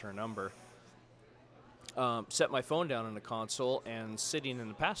 because that's her number. Set my phone down in the console, and sitting in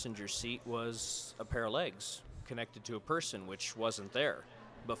the passenger seat was a pair of legs connected to a person, which wasn't there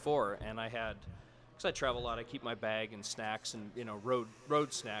before. And I had, because I travel a lot, I keep my bag and snacks and, you know,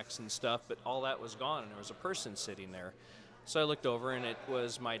 road snacks and stuff, but all that was gone, and there was a person sitting there. So I looked over, and it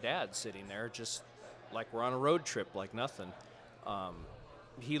was my dad sitting there, just like we're on a road trip, like nothing.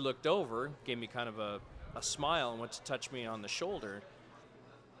 He looked over, gave me kind of a smile, and went to touch me on the shoulder.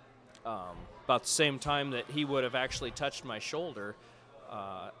 About the same time that he would have actually touched my shoulder,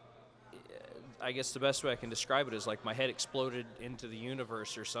 I guess the best way I can describe it is like my head exploded into the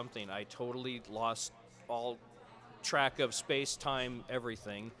universe or something. I totally lost all track of space, time,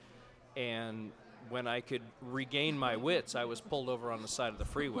 everything. And when I could regain my wits, I was pulled over on the side of the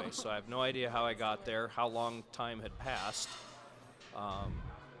freeway. So I have no idea how I got there, how long time had passed.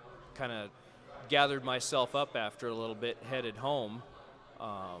 Kind of gathered myself up after a little bit, headed home.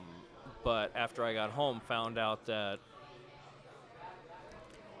 But after I got home, found out that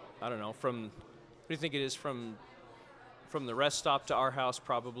I don't know, what do you think it is from the rest stop to our house?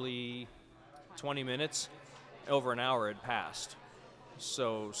 Probably 20 minutes. Over an hour had passed.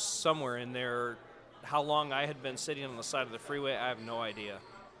 So somewhere in there, how long I had been sitting on the side of the freeway, I have no idea.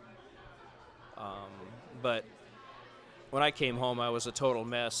 But when I came home, I was a total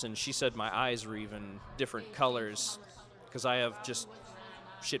mess, and she said my eyes were even different colors because I have just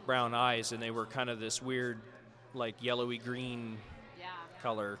shit brown eyes, and they were kind of this weird, like yellowy green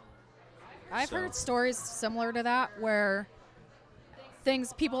color. I've heard stories similar to that where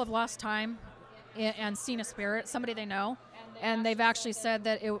people have lost time and seen a spirit, somebody they know, and they've actually said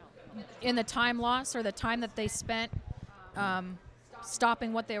that in the time loss or the time that they spent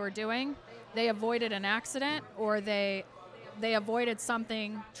stopping what they were doing, they avoided an accident or they avoided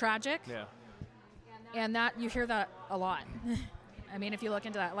something tragic. Yeah. And that you hear that a lot. I mean, if you look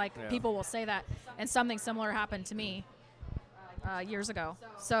into that, people will say that, and something similar happened to me years ago.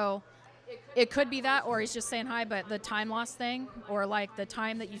 So it could be that, or he's just saying hi, but the time loss thing, or like the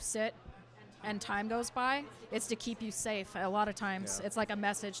time that you sit and time goes by, it's to keep you safe. A lot of times it's like a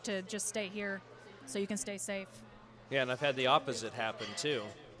message to just stay here so you can stay safe. Yeah, and I've had the opposite happen too,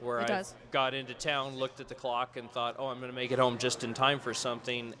 where I got into town, looked at the clock, and thought, I'm going to make it home just in time for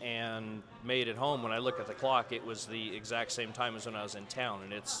something, and made it home. When I look at the clock, it was the exact same time as when I was in town,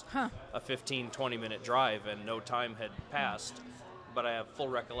 and it's a 15, 20-minute drive, and no time had passed, but I have full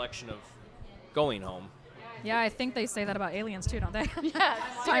recollection of going home. Yeah, I think they say that about aliens too, don't they? Yeah.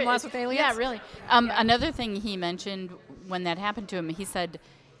 Time lost with aliens? Yeah, really. Another thing he mentioned when that happened to him, he said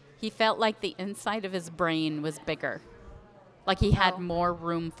he felt like the inside of his brain was bigger. Like he had more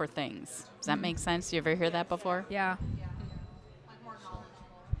room for things. Does that make sense? You ever hear that before? Yeah.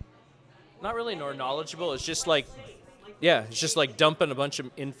 Not really more knowledgeable. It's just like dumping a bunch of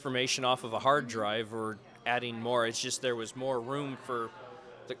information off of a hard drive or adding more. It's just there was more room for...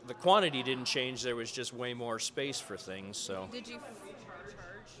 The quantity didn't change. There was just way more space for things. So. Did you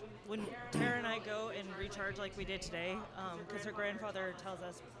recharge when Tara and I go and recharge like we did today? Because her grandfather tells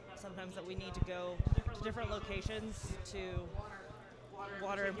us sometimes that we need to go to different locations, to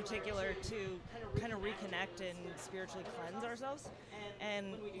water in particular, to kind of reconnect and spiritually cleanse ourselves.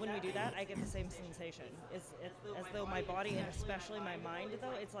 And when we do that, I get the same sensation. It's as though my body, and especially my mind,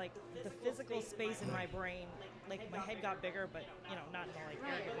 though, it's like the physical space in my brain, like my head got bigger, but, not in a,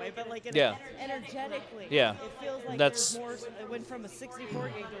 arrogant way, but, energetically. Yeah. It feels like That's there's more, it went from a 64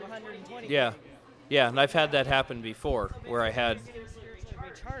 gig to 120 Yeah. gig. Yeah, and I've had that happen before, where I had...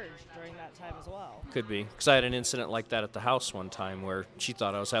 recharged during that time as well. Could be, because I had an incident like that at the house one time where she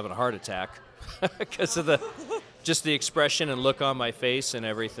thought I was having a heart attack because of just the expression and look on my face and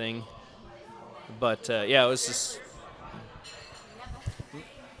everything. But it was just.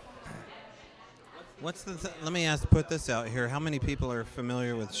 Let me put this out here. How many people are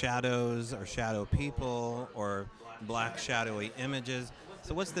familiar with shadows or shadow people or black shadowy images?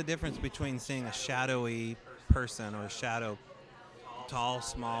 So what's the difference between seeing a shadowy person or a shadow, tall,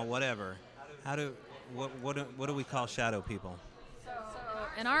 small, whatever? What do we call shadow people? So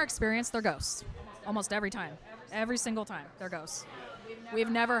in our experience, they're ghosts. Almost every time. Every single time, they're ghosts.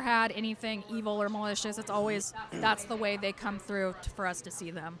 We've never had anything evil or malicious. It's always, that's the way they come through for us to see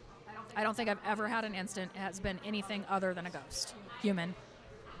them. I don't think I've ever had an instant it has been anything other than a ghost. Human.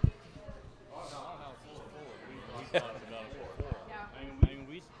 We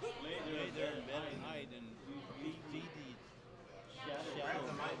lay there in bed at night and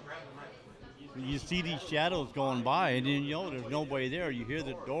you see these shadows going by, and then there's nobody there. You hear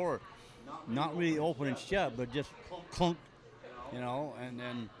the door not really open and shut, but just clunk, and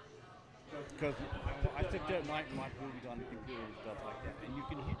then because I sit there at night and watch movies on the computer and stuff like that, and you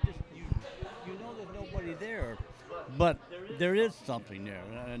can hear you know there's nobody there, but there is something there,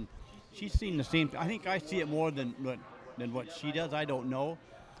 and she's seen the same. I think I see it more than what she does. I don't know,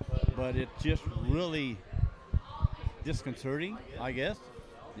 but it's just really disconcerting, I guess.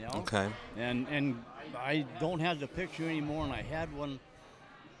 Okay. And I don't have the picture anymore, and I had one.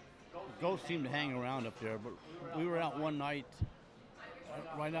 Ghosts seem to hang around up there, but we were out one night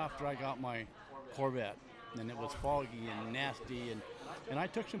right after I got my Corvette, and it was foggy and nasty, and I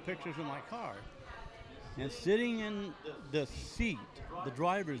took some pictures of my car. And sitting in the seat, the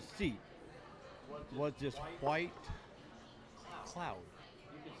driver's seat, was this white cloud.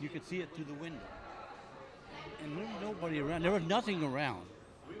 You could see it through the window. And there was nobody around. There was nothing around.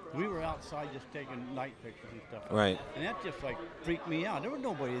 We were outside just taking night pictures and stuff. Right. And that just freaked me out. There was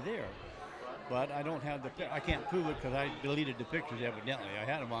nobody there. But I don't have I can't prove it because I deleted the pictures evidently. I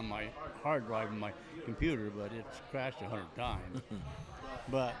had them on my hard drive in my computer, but it's crashed 100 times.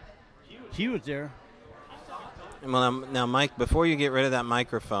 But she was there. Well, now, Mike, before you get rid of that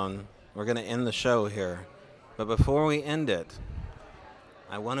microphone, we're going to end the show here. But before we end it,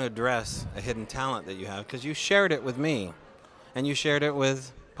 I want to address a hidden talent that you have, because you shared it with me, and you shared it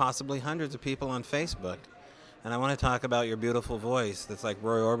with possibly hundreds of people on Facebook. And I want to talk about your beautiful voice that's like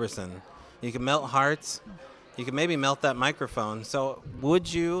Roy Orbison. You can melt hearts. You can maybe melt that microphone. So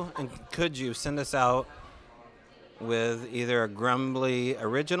would you and could you send us out with either a Grumbly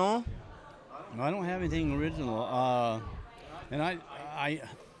original? No, I don't have anything original. And I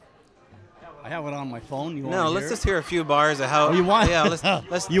have it on my phone. You No, want let's just hear a few bars of how. Oh, you want? Yeah,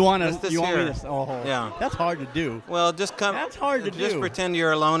 let's. You want let's to? just You want hear. me to? Oh, Yeah. That's hard to do. Well, just come. That's hard to just do. pretend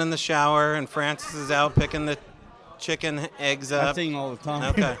you're alone in the shower and Francis is out picking the chicken eggs up. I sing all the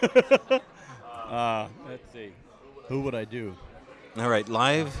time. Okay. Let's see. Who would I do? All right,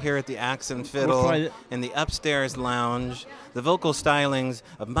 live here at the Axe and We'll Fiddle try it. in the upstairs lounge, the vocal stylings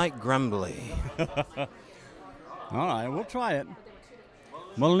of Mike Grumbly. All right, we'll try it.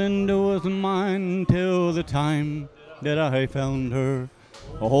 Melinda was mine till the time that I found her,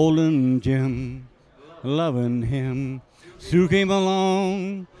 holding Jim, loving him. Sue came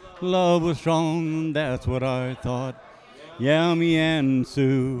along, love was strong, that's what I thought. Yeah, me and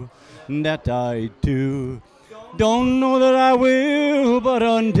Sue, that I do. Don't know that I will, but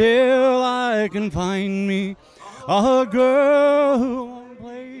until I can find me a girl who won't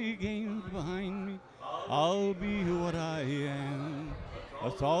play games behind me, I'll be what I am,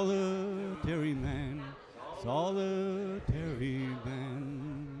 a solitary man, solitary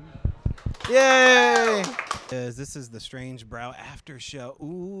man. Yay! This is the Strange Brau after show.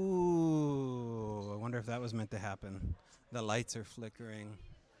 Ooh, I wonder if that was meant to happen. The lights are flickering.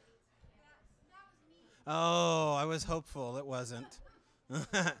 Oh, I was hopeful. It wasn't.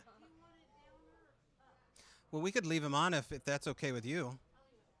 Well, we could leave them on if that's okay with you.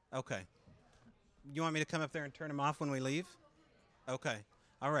 Okay. You want me to come up there and turn them off when we leave? Okay.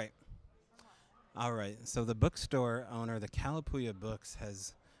 All right. All right. So the bookstore owner, the Calapooya Books,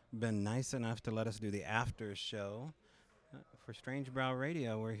 has been nice enough to let us do the after show for Strange Brau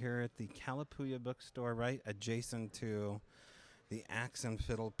Radio. We're here at the Calapooya Bookstore, right adjacent to the Axe and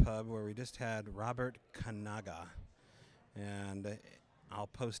Fiddle Pub, where we just had Robert Kanaga. And I'll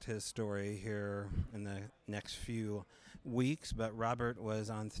post his story here in the next few weeks. But Robert was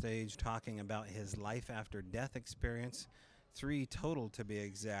on stage talking about his life after death experience, 3 total to be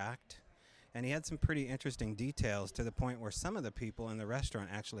exact. And he had some pretty interesting details to the point where some of the people in the restaurant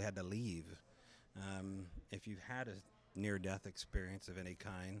actually had to leave. If you've had a near-death experience of any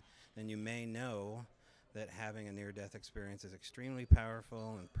kind, then you may know that having a near-death experience is extremely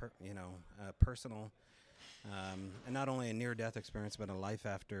powerful and personal, and not only a near-death experience, but a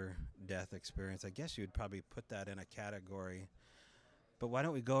life-after-death experience. I guess you'd probably put that in a category. But why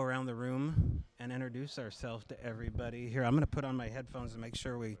don't we go around the room and introduce ourselves to everybody here? I'm going to put on my headphones to make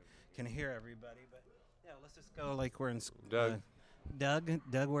sure we can hear everybody. But yeah, let's just go like we're in. Doug,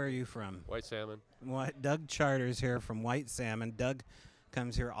 where are you from? White Salmon. Doug Charters here from White Salmon. Doug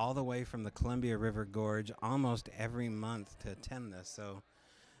comes here all the way from the Columbia River Gorge almost every month to attend this. So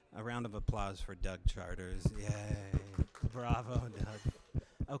a round of applause for Doug Charters. Yay. Bravo, Doug.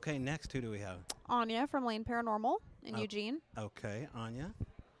 Okay, next, who do we have? Anya from Lane Paranormal in Eugene. Okay, Anya.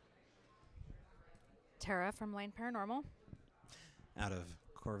 Tara from Lane Paranormal. Out of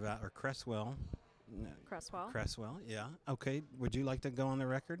Corval or Cresswell. No, Cresswell. Cresswell, yeah. Okay, would you like to go on the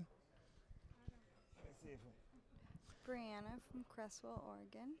record? Brianna from Cresswell,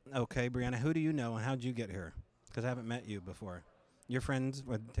 Oregon. Okay, Brianna, who do you know and how'd you get here? Because I haven't met you before. You're friends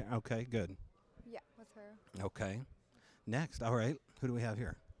with, okay, good. Yeah, with her. Okay. Next, all right, who do we have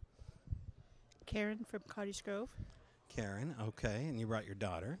here? Karen from Cottage Grove. Karen, okay, and you brought your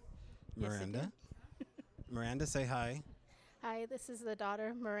daughter, Yes, I Miranda. Miranda, say hi. Hi, this is the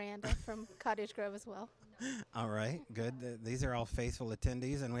daughter, Miranda, from Cottage Grove as well. All right, good. These are all faithful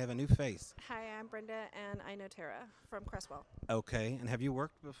attendees, and we have a new face. Hi, I'm Brenda, and I know Tara from Cresswell. Okay, and have you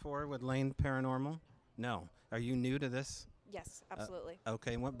worked before with Lane Paranormal? No. Are you new to this? Yes, absolutely.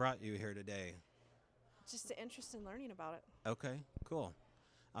 Okay, and what brought you here today? Just an interest in learning about it. Okay, cool.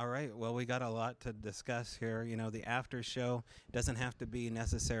 All right, well, we got a lot to discuss here. You know, the after show doesn't have to be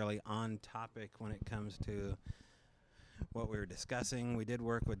necessarily on topic when it comes to what we were discussing. We did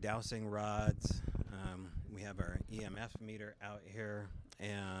work with dowsing rods. We have our EMF meter out here,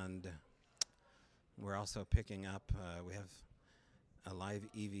 and we're also picking up, we have a live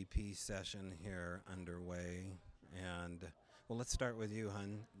EVP session here underway. And, well, let's start with you,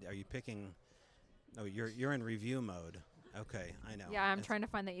 hon. Are you picking, oh, you're in review mode. Okay, I know. Yeah, I'm trying to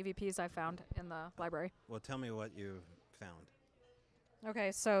find the EVPs I found in the library. Well, tell me what you found.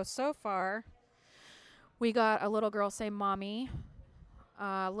 Okay, so far, We got a little girl say mommy,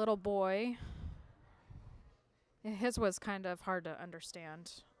 a little boy. His was kind of hard to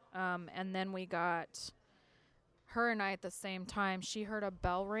understand. And then we got her and I at the same time. She heard a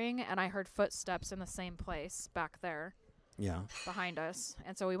bell ring, and I heard footsteps in the same place back there. Yeah. Behind us.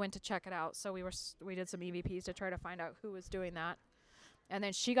 And so we went to check it out. So we did some EVPs to try to find out who was doing that. And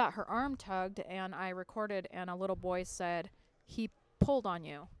then she got her arm tugged, and I recorded, and a little boy said, "He pulled on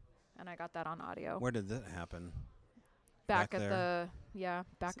you." And I got that on audio. Where did that happen? Back at there?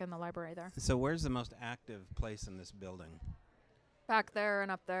 back in the library there. So where's the most active place in this building? Back there and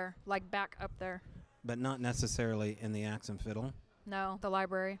up there. Like back up there. But not necessarily in the Axe and Fiddle? No, the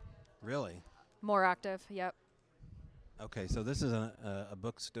library. Really? More active, yep. Okay, so this is a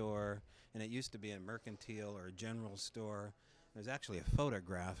bookstore, and it used to be a mercantile or a general store. There's actually a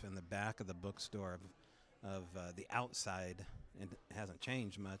photograph in the back of the bookstore of the outside. It hasn't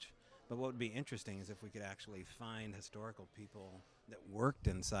changed much. But what would be interesting is if we could actually find historical people that worked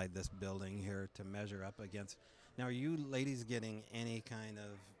inside this building here to measure up against. Now, are you ladies getting any kind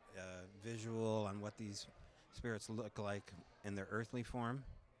of visual on what these spirits look like in their earthly form?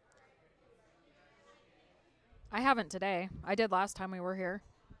 I haven't today. I did last time we were here.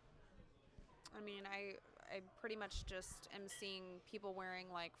 I mean, I pretty much just am seeing people wearing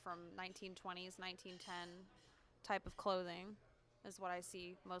like from 1920s, 1910 type of clothing is what I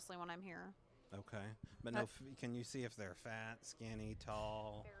see mostly when I'm here. Okay. But no, can you see if they're fat, skinny,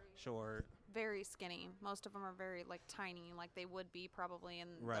 tall, short? Very skinny. Most of them are very like tiny, like they would be probably in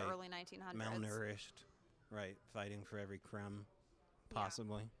the early 1900s. Malnourished. Right. Fighting for every crumb,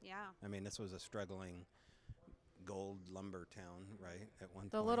 possibly. Yeah. I mean, this was a struggling gold lumber town, right, at one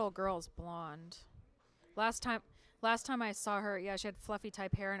point. The little girl's blonde. Last time I saw her, she had fluffy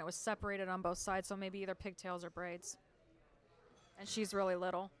type hair, and it was separated on both sides, so maybe either pigtails or braids. And she's really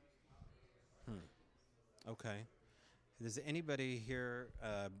little. Okay. Does anybody here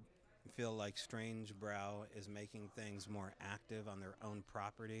feel like Strange Brau is making things more active on their own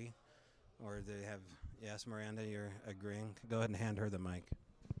property? Or do they have... Yes, Miranda, you're agreeing? Go ahead and hand her the mic.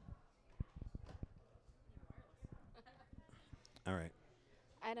 All right.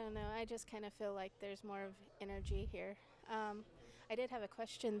 I don't know. I just kind of feel like there's more of energy here. I did have a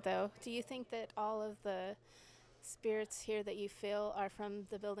question, though. Do you think that all of the spirits here that you feel are from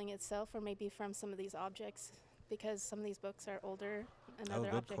the building itself, or maybe from some of these objects? Because some of these books are older and other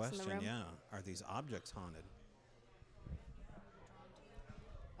objects question, in the room. yeah. Are these objects haunted?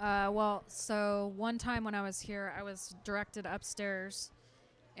 Well, so one time when I was here, I was directed upstairs,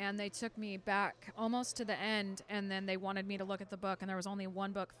 and they took me back almost to the end, and then they wanted me to look at the book, and there was only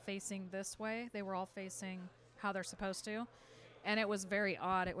one book facing this way. They were all facing how they're supposed to, and it was very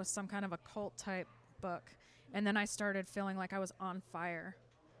odd. It was some kind of occult type book, and then I started feeling like I was on fire,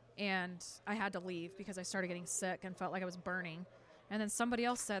 and I had to leave because I started getting sick and felt like I was burning. And then somebody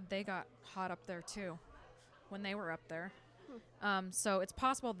else said they got hot up there too when they were up there. So it's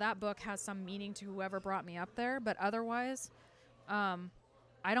possible that book has some meaning to whoever brought me up there, but otherwise,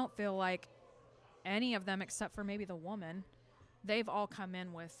 I don't feel like any of them, except for maybe the woman, they've all come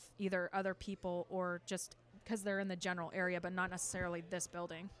in with either other people or just because they're in the general area, but not necessarily this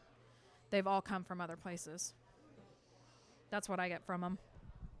building. They've all come from other places. That's what I get from them.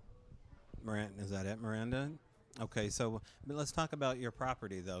 Miranda, is that it, Miranda? Okay, so but let's talk about your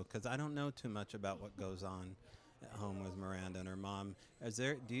property, though, because I don't know too much about what goes on at home with Miranda and her mom.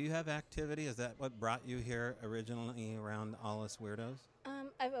 Do you have activity? Is that what brought you here originally around all us weirdos?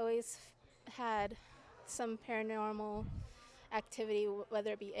 I've always had some paranormal activity,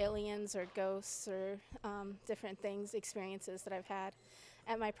 whether it be aliens or ghosts or different things, experiences that I've had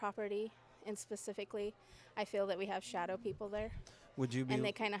at my property. And specifically, I feel that we have shadow people there. Would you be? And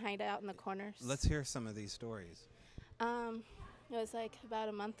they kind of hide out in the corners. Let's hear some of these stories. It was like about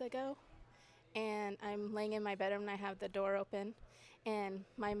a month ago, and I'm laying in my bedroom, and I have the door open, and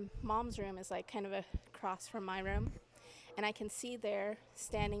my mom's room is like kind of across from my room, and I can see there,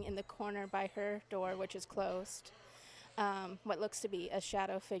 standing in the corner by her door, which is closed, what looks to be a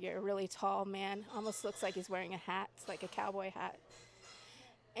shadow figure, a really tall man, almost looks like he's wearing a hat. It's like a cowboy hat.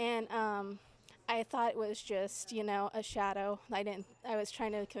 And I thought it was just, a shadow. I was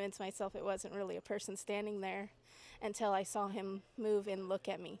trying to convince myself it wasn't really a person standing there until I saw him move and look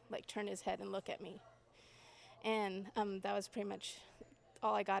at me, like turn his head and look at me. And that was pretty much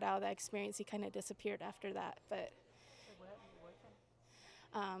all I got out of that experience. He kind of disappeared after that, but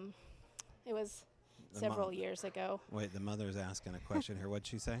it was several years ago. Wait, the mother's asking a question here. What'd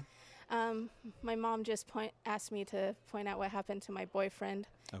she say? My mom just asked me to point out what happened to my boyfriend.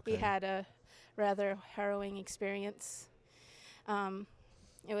 Okay. He had a rather harrowing experience.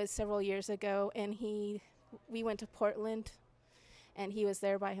 It was several years ago, and he we went to Portland, and he was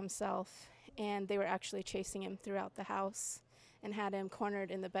there by himself, and they were actually chasing him throughout the house and had him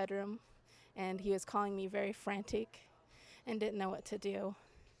cornered in the bedroom, and he was calling me very frantic and didn't know what to do.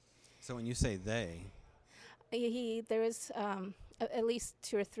 So when you say they, There was at least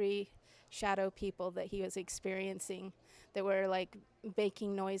 2 or 3 shadow people that he was experiencing that were like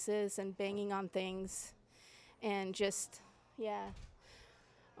making noises and banging on things, and just,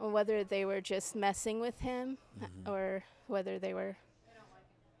 whether they were just messing with him or whether they were,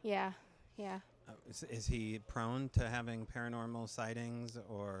 yeah. is he prone to having paranormal sightings,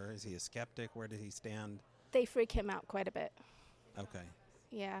 or is he a skeptic? Where did he stand? They freak him out quite a bit. Okay.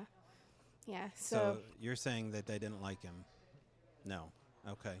 Yeah. So you're saying that they didn't like him? No.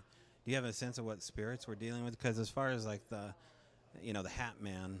 Okay. Do you have a sense of what spirits we're dealing with? Because as far as like the Hat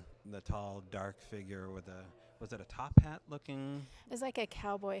Man, the tall, dark figure with was it a top hat looking? It was like a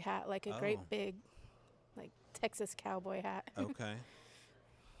cowboy hat, like a great big, like Texas cowboy hat. Okay.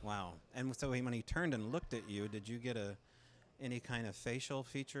 Wow. And so when he turned and looked at you, did you get any kind of facial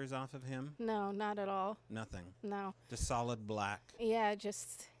features off of him? No, not at all. Nothing? No. Just solid black? Yeah,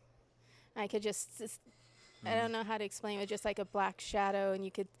 I could just I don't know how to explain it. It was just like a black shadow, and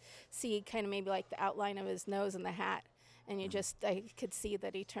you could see kind of maybe like the outline of his nose and the hat. And I could see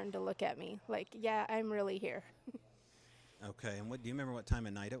that he turned to look at me like, yeah, I'm really here. Okay. And do you remember what time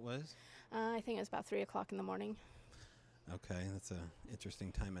of night it was? I think it was about 3 o'clock in the morning. Okay. That's an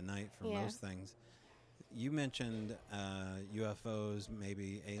interesting time of night for most things. You mentioned UFOs,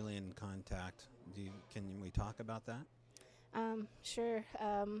 maybe alien contact. Can we talk about that? Sure.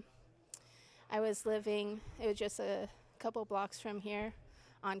 I was living, it was just a couple blocks from here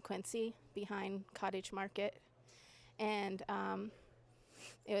on Quincy behind Cottage Market. And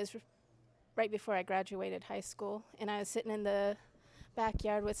it was right before I graduated high school. And I was sitting in the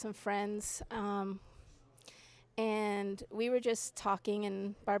backyard with some friends. And we were just talking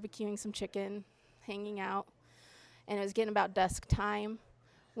and barbecuing some chicken, hanging out. And it was getting about dusk time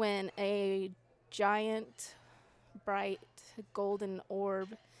when a giant, bright, golden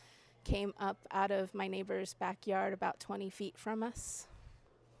orb came up out of my neighbor's backyard about 20 feet from us.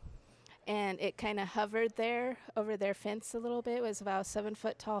 And it kind of hovered there over their fence a little bit. It was about a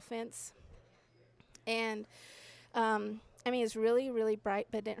 7-foot tall fence. And, it's really, really bright,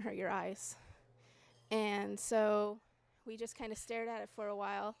 but it didn't hurt your eyes. And so we just kind of stared at it for a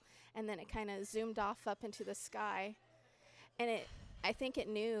while, and then it kind of zoomed off up into the sky. And I think it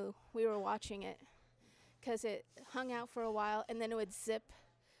knew we were watching it, because it hung out for a while, and then it would zip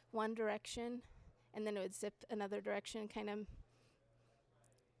one direction, and then it would zip another direction, kind of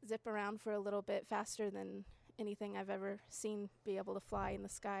zip around for a little bit faster than anything I've ever seen be able to fly in the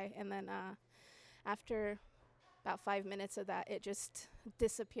sky. And then after about 5 minutes of that, it just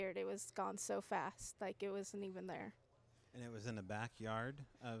disappeared. It was gone so fast, like it wasn't even there. And it was in the backyard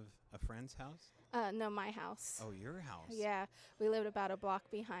of a friend's house? No, my house. Oh, your house? Yeah, we lived about a block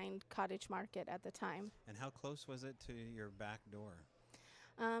behind Cottage Market at the time. And how close was it to your back door?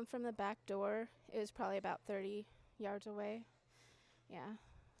 From the back door, it was probably about 30 yards away. Yeah.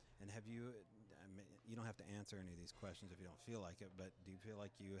 And have you don't have to answer any of these questions if you don't feel like it, but do you feel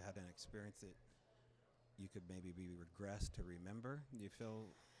like you had an experience that you could maybe be regressed to remember? Do you feel?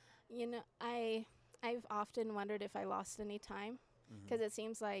 I've often wondered if I lost any time, because it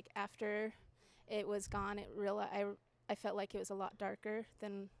seems like after it was gone, I felt like it was a lot darker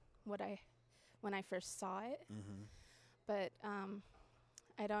than when I first saw it. But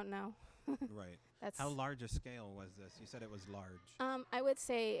I don't know. Right. How large a scale was this? You said it was large. I would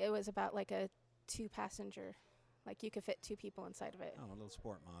say it was about like a 2-passenger. Like you could fit 2 people inside of it. Oh, a little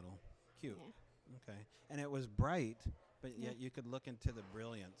sport model. Cute. Yeah. Okay. And it was bright, but yet you could look into the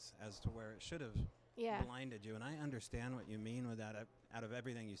brilliance as to where it should have blinded you. And I understand what you mean with that. Out of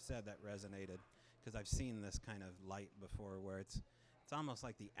everything you said, that resonated, because I've seen this kind of light before where it's almost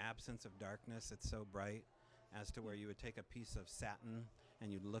like the absence of darkness. It's so bright as to where you would take a piece of satin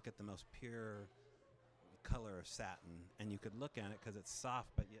and you'd look at the most pure color of satin, and you could look at it because it's soft,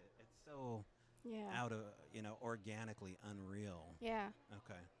 but yet it's so out of, organically unreal. Yeah.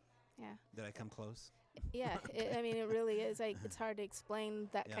 Okay. Yeah. Did I come close? Yeah. It really is. It's hard to explain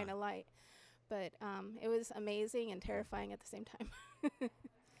that kind of light, but it was amazing and terrifying at the same time.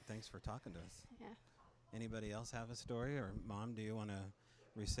 Thanks for talking to us. Yeah. Anybody else have a story? Or Mom, do you want to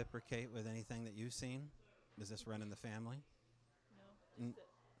reciprocate with anything that you've seen? Does this run in the family? No.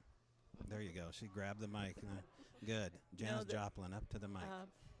 There you go. She grabbed the mic. Good. Janice Joplin, up to the mic.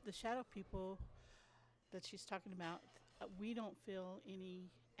 The shadow people that she's talking about, we don't feel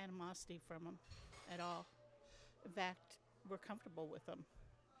any animosity from them at all. In fact, we're comfortable with them.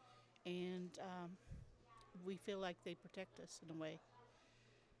 And we feel like they protect us in a way.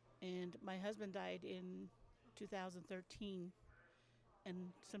 And my husband died in 2013, and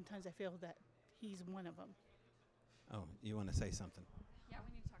sometimes I feel that he's one of them. Oh, you want to say something? Yeah,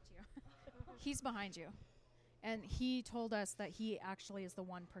 we need to talk to you. He's behind you. And he told us that he actually is the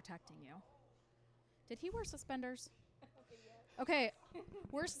one protecting you. Did he wear suspenders? Okay,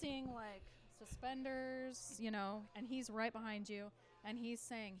 we're seeing like suspenders, you know, and he's right behind you, and he's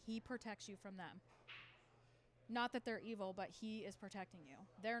saying he protects you from them. Not that they're evil, but he is protecting you.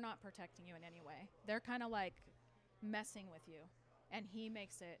 They're not protecting you in any way. They're kind of like messing with you, and he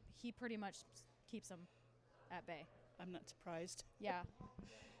pretty much keeps them at bay. I'm not surprised. Yeah.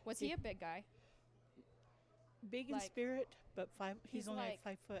 Was he a big guy? Big in Like- spirit, but he's only like-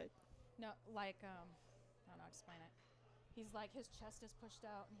 5 foot. No, like, I don't know how to explain it. He's like, his chest is pushed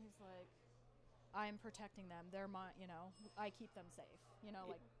out, and he's like, I'm protecting them. They're my, you know, I keep them safe. You know,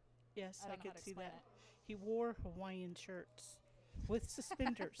 like, Yes, I I, don't know how could to see explain that. it. He wore Hawaiian shirts with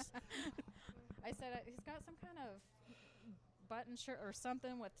suspenders. I said, he's got some kind of button shirt or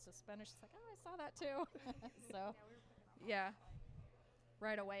something with suspenders. She's like, oh, I saw that too. So, yeah.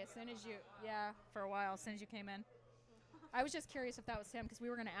 Right away, as soon as you, for a while, as soon as you came in. I was just curious if that was him, because we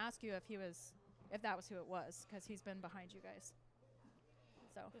were going to ask you if that was who it was, because he's been behind you guys.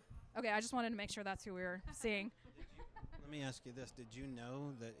 So, okay, I just wanted to make sure that's who we were seeing. Let me ask you this. Did you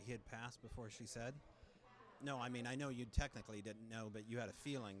know that he had passed before she said? No, I mean, I know you technically didn't know, but you had a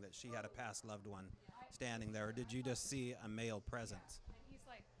feeling that she had a past loved one standing there. Or did you just see a male presence? And he's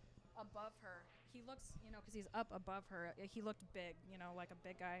like above her. He looks, you know, because he's up above her. He looked big, you know, like a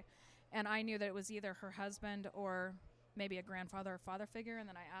big guy. And I knew that it was either her husband or maybe a grandfather or father figure. And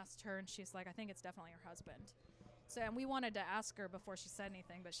then I asked her, and she's like, I think it's definitely her husband. So, and we wanted to ask her before she said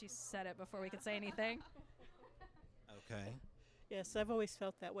anything, but she said it before we could say anything. Okay. Yes, I've always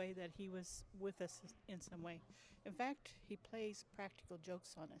felt that way, that he was with us in some way. In fact, he plays practical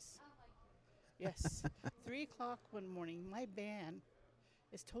jokes on us. Yes. 3 o'clock one morning, my van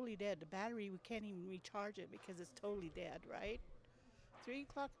is totally dead. The battery, we can't even recharge it because it's totally dead, right? 3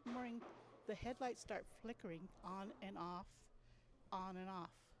 o'clock in the morning, the headlights start flickering on and off, on and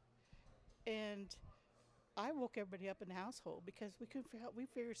off. And I woke everybody up in the household because we couldn't figure out, we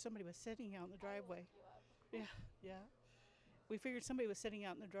figured somebody was sitting out in the driveway. Yeah. We figured somebody was sitting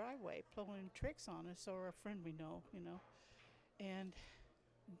out in the driveway pulling tricks on us, or a friend we know, you know. And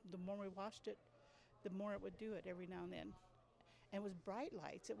the more we watched it, the more it would do it every now and then. And it was bright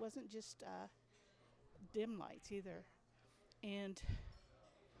lights. It wasn't just dim lights either. And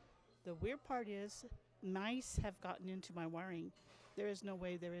the weird part is, mice have gotten into my wiring. There is no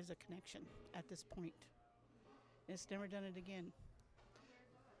way there is a connection at this point. It's never done it again.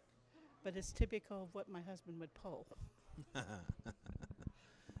 But it's typical of what my husband would pull.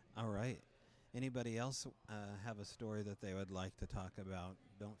 All right. Anybody else have a story that they would like to talk about?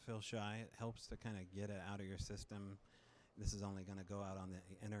 Don't feel shy. It helps to kind of get it out of your system. This is only going to go out on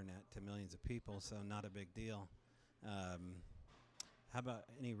the internet to millions of people, so not a big deal. How about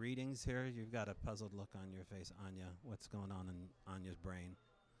any readings here? You've got a puzzled look on your face, Anya. What's going on in Anya's brain?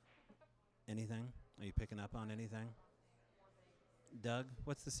 Anything? Are you picking up on anything? Doug,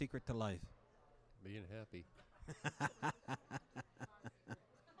 what's the secret to life? Being happy.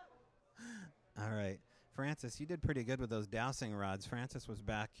 All right. Frances, you did pretty good with those dowsing rods. Frances was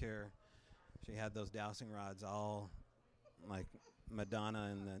back here. She had those dowsing rods all like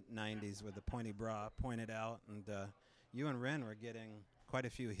Madonna in the 90s with the pointy bra pointed out. And you and Ren were getting quite a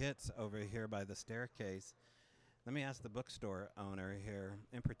few hits over here by the staircase. Let me ask the bookstore owner here.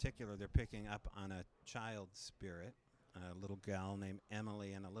 In particular, they're picking up on a child spirit, a little gal named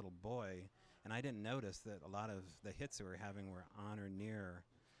Emily and a little boy. And I didn't notice that a lot of the hits that we're having were on or near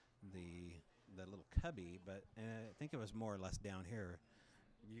the little cubby, but I think it was more or less down here.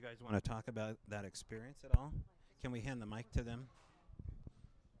 You guys want to talk about that experience at all? Can we hand the mic to them?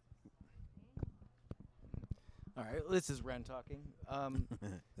 All right, this is Ren talking.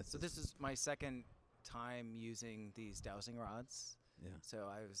 So this is my second time using these dowsing rods. Yeah. So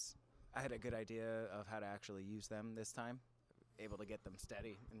I had a good idea of how to actually use them this time, able to get them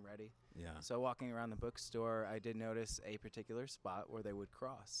steady and ready. Yeah. So walking around the bookstore, I did notice a particular spot where they would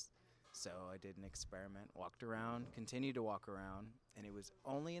cross. So I did an experiment, walked around, continued to walk around, and it was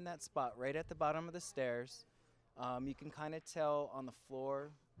only in that spot right at the bottom of the stairs. You can kind of tell on the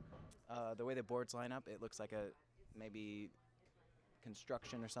floor, the way the boards line up, it looks like maybe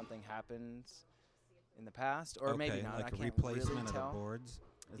construction or something happens in the past, or maybe not. Like I a can't replacement really of tell. the boards?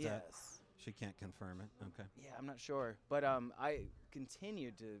 Is that? Yes. She can't confirm it. Okay. Yeah, I'm not sure. But I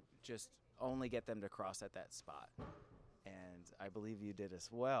continued to just only get them to cross at that spot. And I believe you did as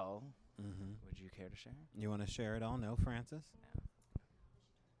well. Would you care to share? You want to share it all? No, Francis?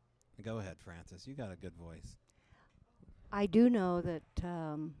 Go ahead, Francis. You got a good voice. I do know that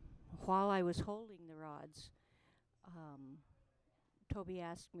while I was holding the rods, Toby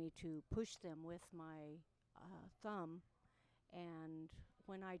asked me to push them with my thumb, and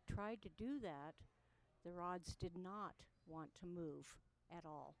when I tried to do that, the rods did not want to move at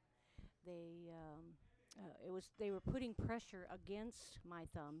all. They were putting pressure against my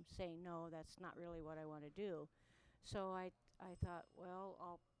thumb, saying, no, that's not really what I want to do. So I thought,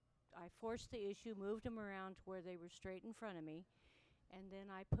 well, I forced the issue, moved them around to where they were straight in front of me, and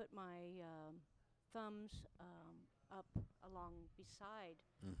then I put my thumbs up along beside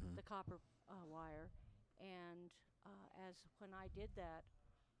the copper wire, and as when I did that,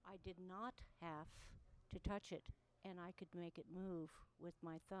 I did not have to touch it, and I could make it move with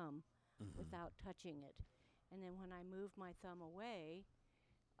my thumb without touching it. And then when I moved my thumb away,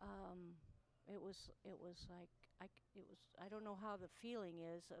 it was like I don't know how the feeling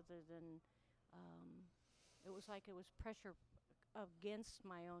is other than it was like it was pressure against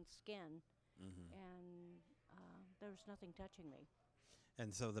my own skin, and there was nothing touching me.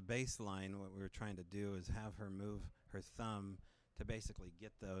 And so the baseline, what we were trying to do is have her move her thumb to basically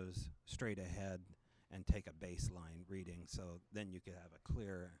get those straight ahead and take a baseline reading, so then you could have a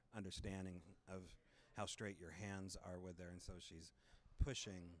clear understanding of how straight your hands are with her. And so she's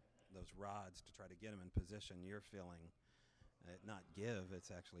pushing those rods to try to get them in position. You're feeling it not give,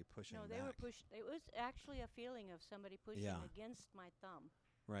 it's actually pushing No, back. were pushed. It was actually a feeling of somebody pushing against my thumb.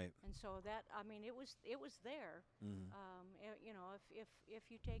 Right. And so that, I mean, it was there. You know, if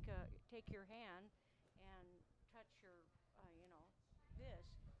you take your hand and touch your, this,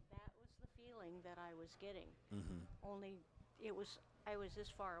 that was the feeling that I was getting. Only I was this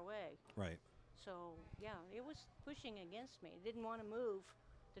far away. Right. So yeah, it was pushing against me. It didn't want to move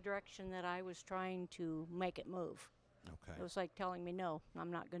the direction that I was trying to make it move. Okay. It was like telling me, no, I'm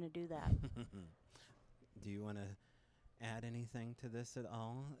not going to do that. Do you want to add anything to this at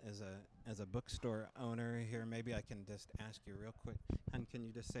all? As a bookstore owner here, maybe I can just ask you real quick. Hun, can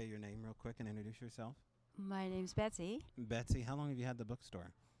you just say your name real quick and introduce yourself? My name's Betsy. Betsy, how long have you had the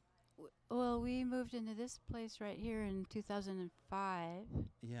bookstore? Well, we moved into this place right here in 2005.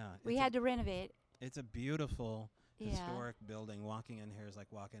 Yeah. We had to renovate. It's a beautiful historic building. Walking in here is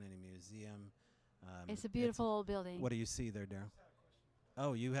like walking in a museum. It's a beautiful old building. What do you see there, Daryl?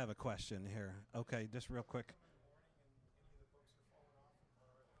 Oh, you have a question here. Okay, just real quick.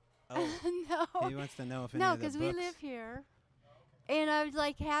 Oh, no. He wants to know if no, because we live here, and I would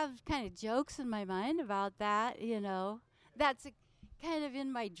like have kind of jokes in my mind about that. That's kind of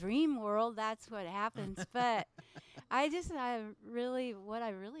in my dream world. That's what happens. But what I really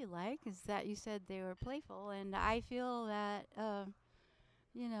like is that you said they were playful, and I feel that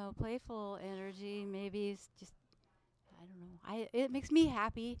playful energy maybe is just, I don't know. It makes me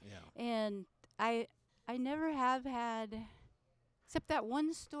happy. Yeah. And I never have had, except that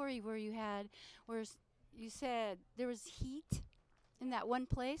one story where you said there was heat in that one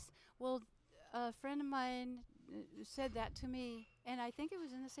place. Well, a friend of mine said that to me, and I think it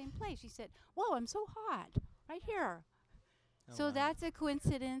was in the same place. She said, "Whoa, I'm so hot right here." So that's a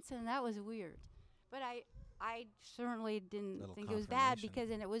coincidence, and that was weird. But I certainly didn't think it was bad because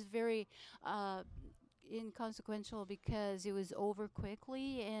then it was very inconsequential because it was over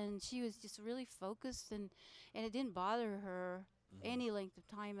quickly, and she was just really focused, and it didn't bother her any length of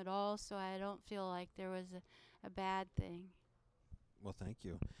time at all. So I don't feel like there was a bad thing. Well, thank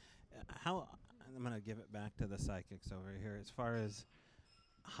you. I'm going to give it back to the psychics over here. As far as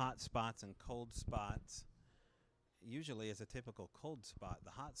hot spots and cold spots, usually it's a typical cold spot.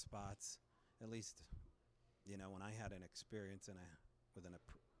 The hot spots, at least, when I had an experience with an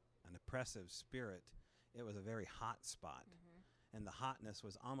oppressive spirit, it was a very hot spot. And the hotness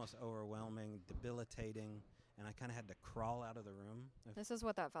was almost overwhelming, debilitating, and I kind of had to crawl out of the room. This is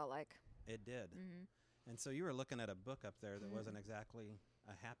what that felt like. It did. And so you were looking at a book up there that wasn't exactly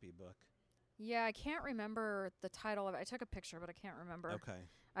a happy book. Yeah, I can't remember the title of it. I took a picture, but I can't remember. Okay.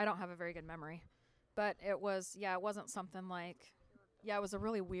 I don't have a very good memory. But it wasn't something like, it was a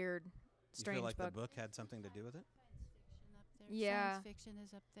really weird, strange you feel like book. the book had something to do with it? Yeah. Science fiction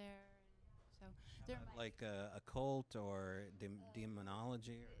is up there. So there like a cult or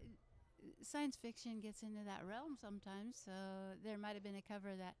demonology? Science fiction gets into that realm sometimes, so there might have been a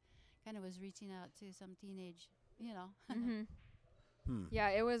cover that kind of was reaching out to some teenage, Yeah,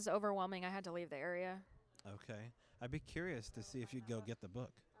 it was overwhelming. I had to leave the area. Okay. I'd be curious to see if you'd go get the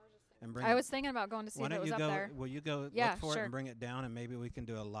book. And bring I was thinking about going to see if it was up there. Will you go look for it and bring it down, and maybe we can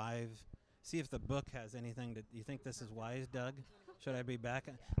do a live, see if the book has anything to, you think this is wise, Doug? Should I be back?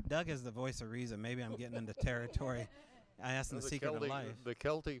 Doug is the voice of reason. Maybe I'm getting into territory. I asked him the secret of life. The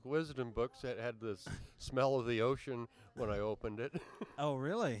Celtic wisdom books that had the smell of the ocean when I opened it. Oh,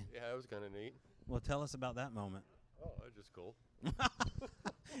 really? Yeah, it was kind of neat. Well, tell us about that moment. Oh, that was just cool.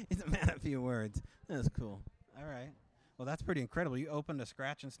 He's a man of few words. That's cool. All right. Well, that's pretty incredible. You opened a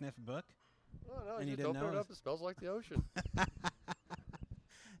scratch and sniff book? Oh, no, and you you just didn't open know it up. It smells like the ocean.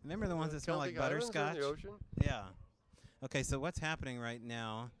 Remember the ones that smell like Celtic Islands are in butterscotch? the ocean? Yeah. Okay, so what's happening right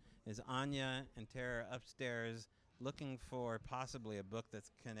now is Anya and Tara upstairs looking for possibly a book that's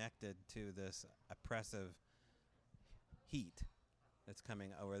connected to this oppressive heat that's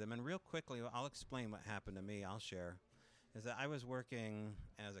coming over them. And real quickly, I'll explain what happened to me. I'll share. Is that I was working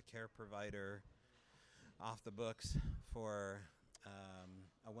as a care provider off the books for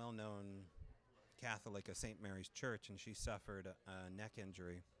a well-known Catholic of St. Mary's Church, and she suffered a neck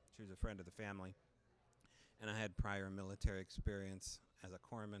injury. She was a friend of the family. And I had prior military experience as a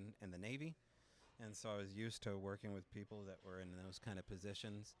corpsman in the Navy. And so I was used to working with people that were in those kind of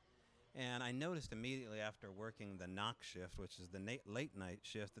positions. And I noticed immediately after working the knock shift, which is the late night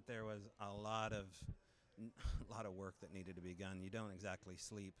shift, that there was a lot of work that needed to be done. You don't exactly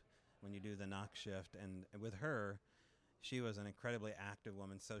sleep when you do the knock shift. And with her, she was an incredibly active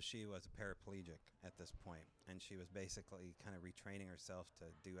woman, so she was a paraplegic at this point. And she was basically kind of retraining herself to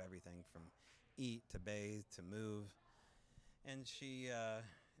do everything from eat to bathe to move. And she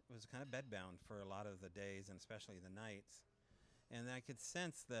was kind of bedbound for a lot of the days, and especially the nights. And I could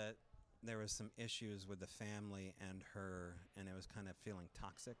sense that there was some issues with the family and her, and it was kind of feeling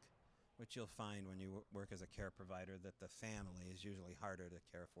toxic, which you'll find when you work as a care provider, that the family is usually harder to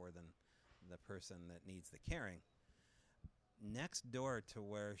care for than the person that needs the caring. Next door to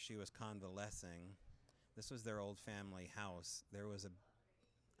where she was convalescing, this was their old family house, there was a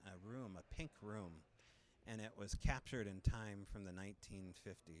room, a pink room, and it was captured in time from the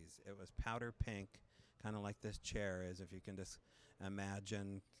 1950s. It was powder pink, kind of like this chair is, if you can just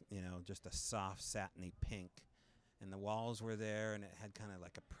imagine, just a soft satiny pink. And the walls were there, and it had kind of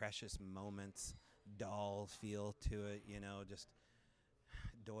like a Precious Moments doll feel to it, just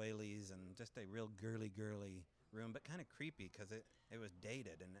doilies, and just a real girly room, but kind of creepy because it was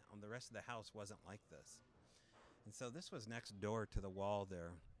dated, and the rest of the house wasn't like this. And so this was next door to the wall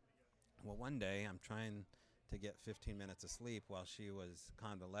there. Well, one day I'm trying to get 15 minutes of sleep while she was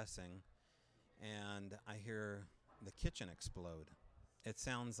convalescing, and I hear the kitchen explode. It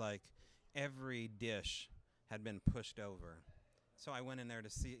sounds like every dish had been pushed over. So I went in there to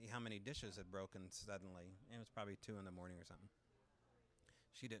see how many dishes had broken suddenly. It was probably 2 a.m. or something.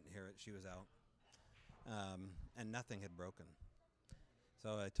 She didn't hear it. She was out. And nothing had broken.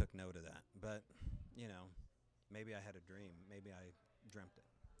 So I took note of that. But, maybe I had a dream. Maybe I dreamt it.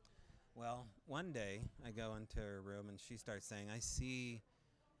 Well, one day I go into her room and she starts saying, I see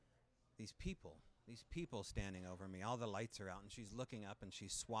these people standing over me. All the lights are out, and she's looking up and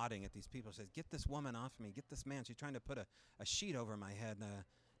she's swatting at these people. She says, get this woman off me, get this man. She's trying to put a sheet over my head.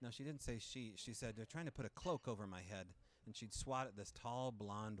 No, she didn't say sheet. She said, they're trying to put a cloak over my head. And she'd swat at this tall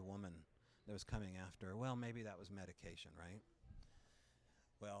blonde woman that was coming after her. Well, maybe that was medication, right?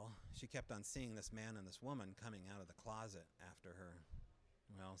 Well, she kept on seeing this man and this woman coming out of the closet after her.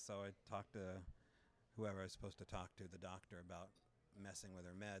 Well, so I talked to whoever I was supposed to talk to, the doctor, about messing with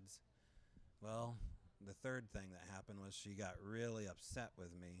her meds. Well, the third thing that happened was she got really upset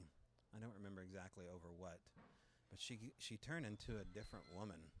with me. I don't remember exactly over what, but she turned into a different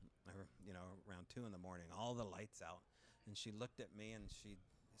woman, around 2 a.m, all the lights out. And she looked at me and she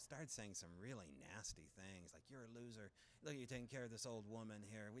started saying some really nasty things, like, you're a loser. Look, you're taking care of this old woman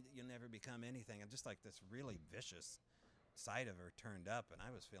here. You'll never become anything. And just like this really vicious side of her turned up, and I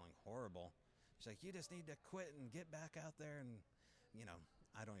was feeling horrible. She's like, you just need to quit and get back out there. And,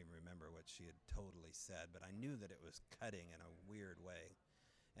 I don't even remember what she had totally said, but I knew that it was cutting in a weird way.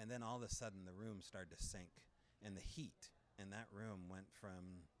 And then all of a sudden the room started to sink, and the heat in that room went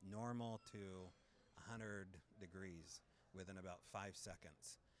from normal to 100 degrees within about 5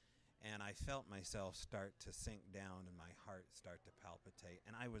 seconds. And I felt myself start to sink down and my heart start to palpitate,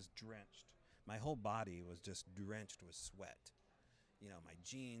 and I was drenched. My whole body was just drenched with sweat. My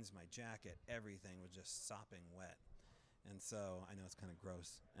jeans, my jacket, everything was just sopping wet. And so I know it's kind of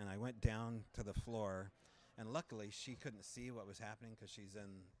gross. And I went down to the floor, and luckily she couldn't see what was happening because she's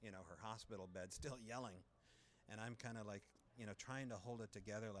in, her hospital bed still yelling. And I'm kind of like, trying to hold it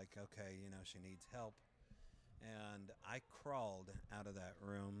together, like, okay, she needs help. And I crawled out of that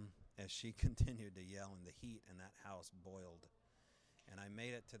room as she continued to yell, and the heat in that house boiled. And I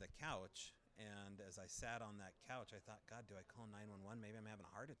made it to the couch, and as I sat on that couch, I thought, God, do I call 911? Maybe I'm having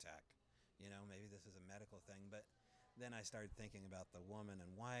a heart attack. Maybe this is a medical thing. But then I started thinking about the woman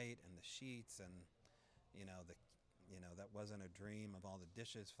in white and the sheets, and that wasn't a dream of all the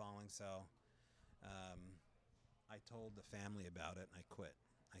dishes falling. So I told the family about it, and I quit.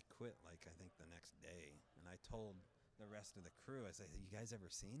 I quit I think the next day, and I told the rest of the crew, I said, "You guys ever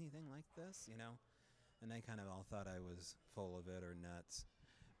see anything like this?" And they kind of all thought I was full of it or nuts.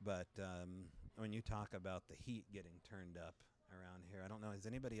 But when you talk about the heat getting turned up around here, I don't know, has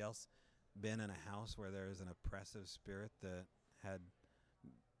anybody else been in a house where there's an oppressive spirit that had,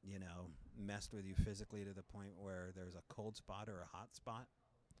 messed with you physically to the point where there's a cold spot or a hot spot?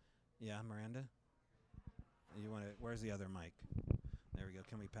 Yeah, Miranda? Where's the other mic? There we go.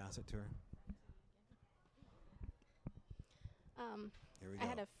 Can we pass it to her? Here we go. I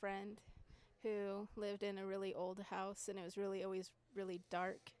had a friend who lived in a really old house, and it was always really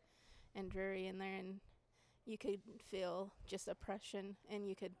dark and dreary in there, and you could feel just oppression, and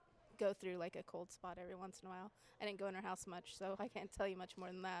you could go through like a cold spot every once in a while. I didn't go in her house much, so I can't tell you much more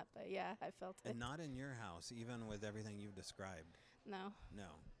than that, but yeah, I felt it. And not in your house, even with everything you've described? No.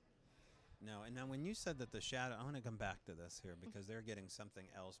 And now when you said that the shadow, I want to come back to this here because they're getting something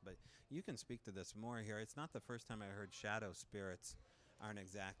else, but you can speak to this more here. It's not the first time I heard shadow spirits aren't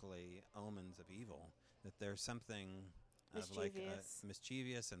exactly omens of evil, that there's something of like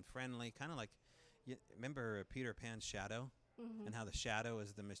mischievous and friendly, kind of like, remember Peter Pan's shadow? Mm-hmm. And how the shadow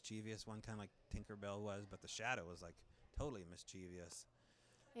is the mischievous one, kind of like Tinkerbell was, but the shadow was like totally mischievous.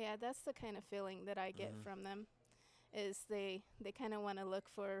 Yeah, that's the kind of feeling that I get from them, is they kind of want to look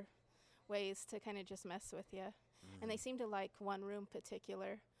for ways to kind of just mess with you. And they seem to like one room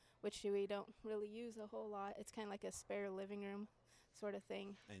particular, which we don't really use a whole lot. It's kind of like a spare living room sort of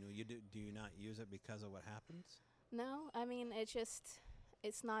thing. And do you not use it because of what happens? No, I mean,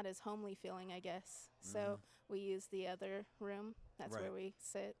 it's not as homely feeling, I guess. So we use the other room. That's where we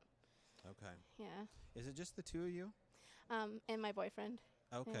sit. Okay. Yeah. Is it just the two of you? And my boyfriend.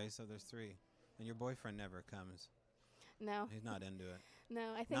 Okay, so there's three. And your boyfriend never comes? No. He's not into it?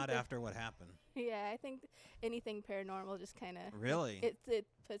 No, I think not after what happened. Yeah, I think anything paranormal just kind of... Really? It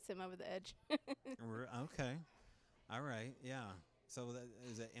puts him over the edge. Okay. All right, yeah. So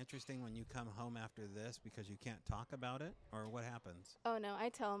is it interesting when you come home after this because you can't talk about it, or what happens? Oh, no, I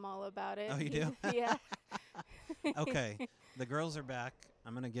tell him all about it. Oh, you do? Yeah. Okay, the girls are back.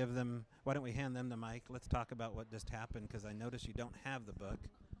 I'm going to give them, why don't we hand them the mic? Let's talk about what just happened, because I notice you don't have the book.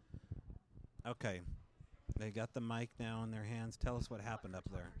 Okay, they got the mic now in their hands. Tell us what happened up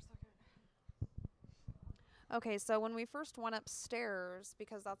there. Okay, so when we first went upstairs,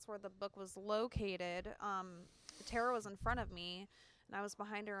 because that's where the book was located, Tara was in front of me, and I was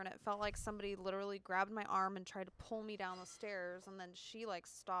behind her, and it felt like somebody literally grabbed my arm and tried to pull me down the stairs, and then she,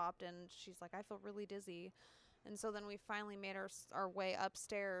 stopped, and she's like, I feel really dizzy. And so then we finally made our way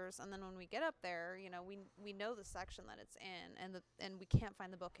upstairs, and then when we get up there, we know the section that it's in, and we can't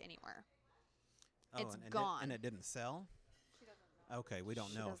find the book anywhere. It's gone. And it didn't sell? She doesn't know. Okay, we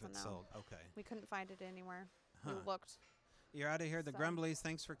don't know if it's sold. Okay. We couldn't find it anywhere. We looked. You're out of here. The Grumblies,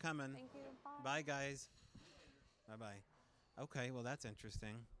 thanks for coming. Thank you. Bye, guys. Bye-bye. Okay, well, that's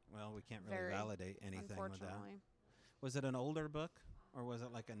interesting. Well, we can't really validate anything with that. Was it an older book, or was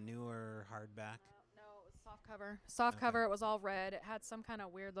it like a newer hardback? No, it was soft cover. Soft cover, it was all red. It had some kind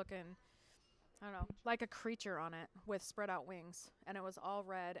of weird looking, I don't know, like a creature on it with spread out wings, and it was all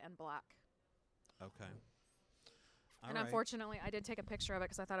red and black. Okay. And unfortunately, I did take a picture of it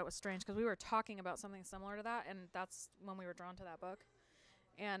because I thought it was strange, because we were talking about something similar to that, and that's when we were drawn to that book.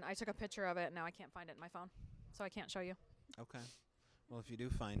 And I took a picture of it, and now I can't find it in my phone, so I can't show you. Okay. Well, if you do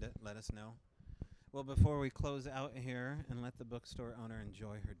find it, let us know. Well, before we close out here and let the bookstore owner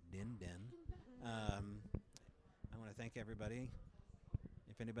enjoy her din-din, I want to thank everybody.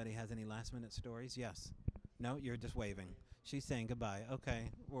 If anybody has any last-minute stories, yes. No, you're just waving. She's saying goodbye.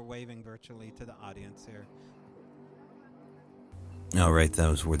 Okay, we're waving virtually to the audience here. All right,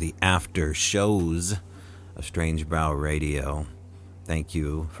 those were the after shows of Strange Brau Radio. Thank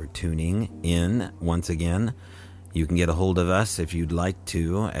you for tuning in once again. You can get a hold of us if you'd like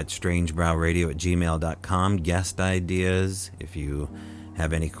to at strangebrowradio@gmail.com. Guest ideas, if you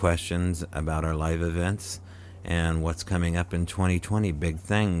have any questions about our live events and what's coming up in 2020, big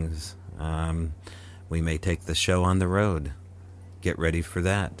things. We may take the show on the road. Get ready for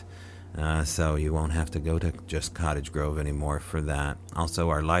that. So you won't have to go to just Cottage Grove anymore for that. Also,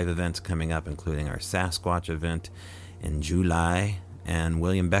 our live events coming up, including our Sasquatch event in July, and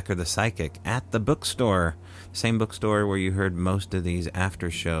William Becker the Psychic at the bookstore, same bookstore where you heard most of these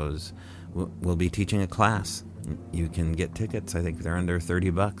after shows. We'll be teaching a class. You can get tickets. I think they're under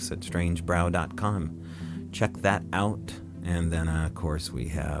 $30 at strangebrau.com. Check that out. And then, of course, we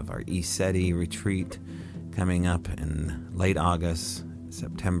have our ESETI retreat coming up in late August,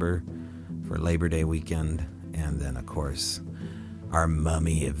 September for Labor Day weekend, and then, of course, our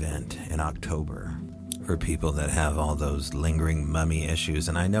mummy event in October for people that have all those lingering mummy issues,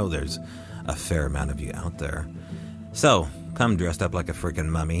 and I know there's a fair amount of you out there. So, come dressed up like a freaking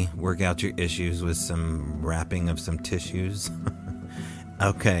mummy, work out your issues with some wrapping of some tissues.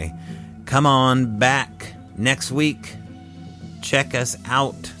 Okay, come on back next week. Check us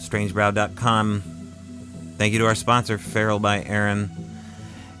out, strangebrau.com. Thank you to our sponsor, Feral by Aaron.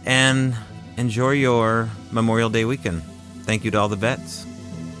 And enjoy your Memorial Day weekend. Thank you to all the vets.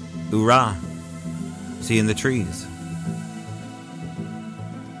 Hoorah. See you in the trees.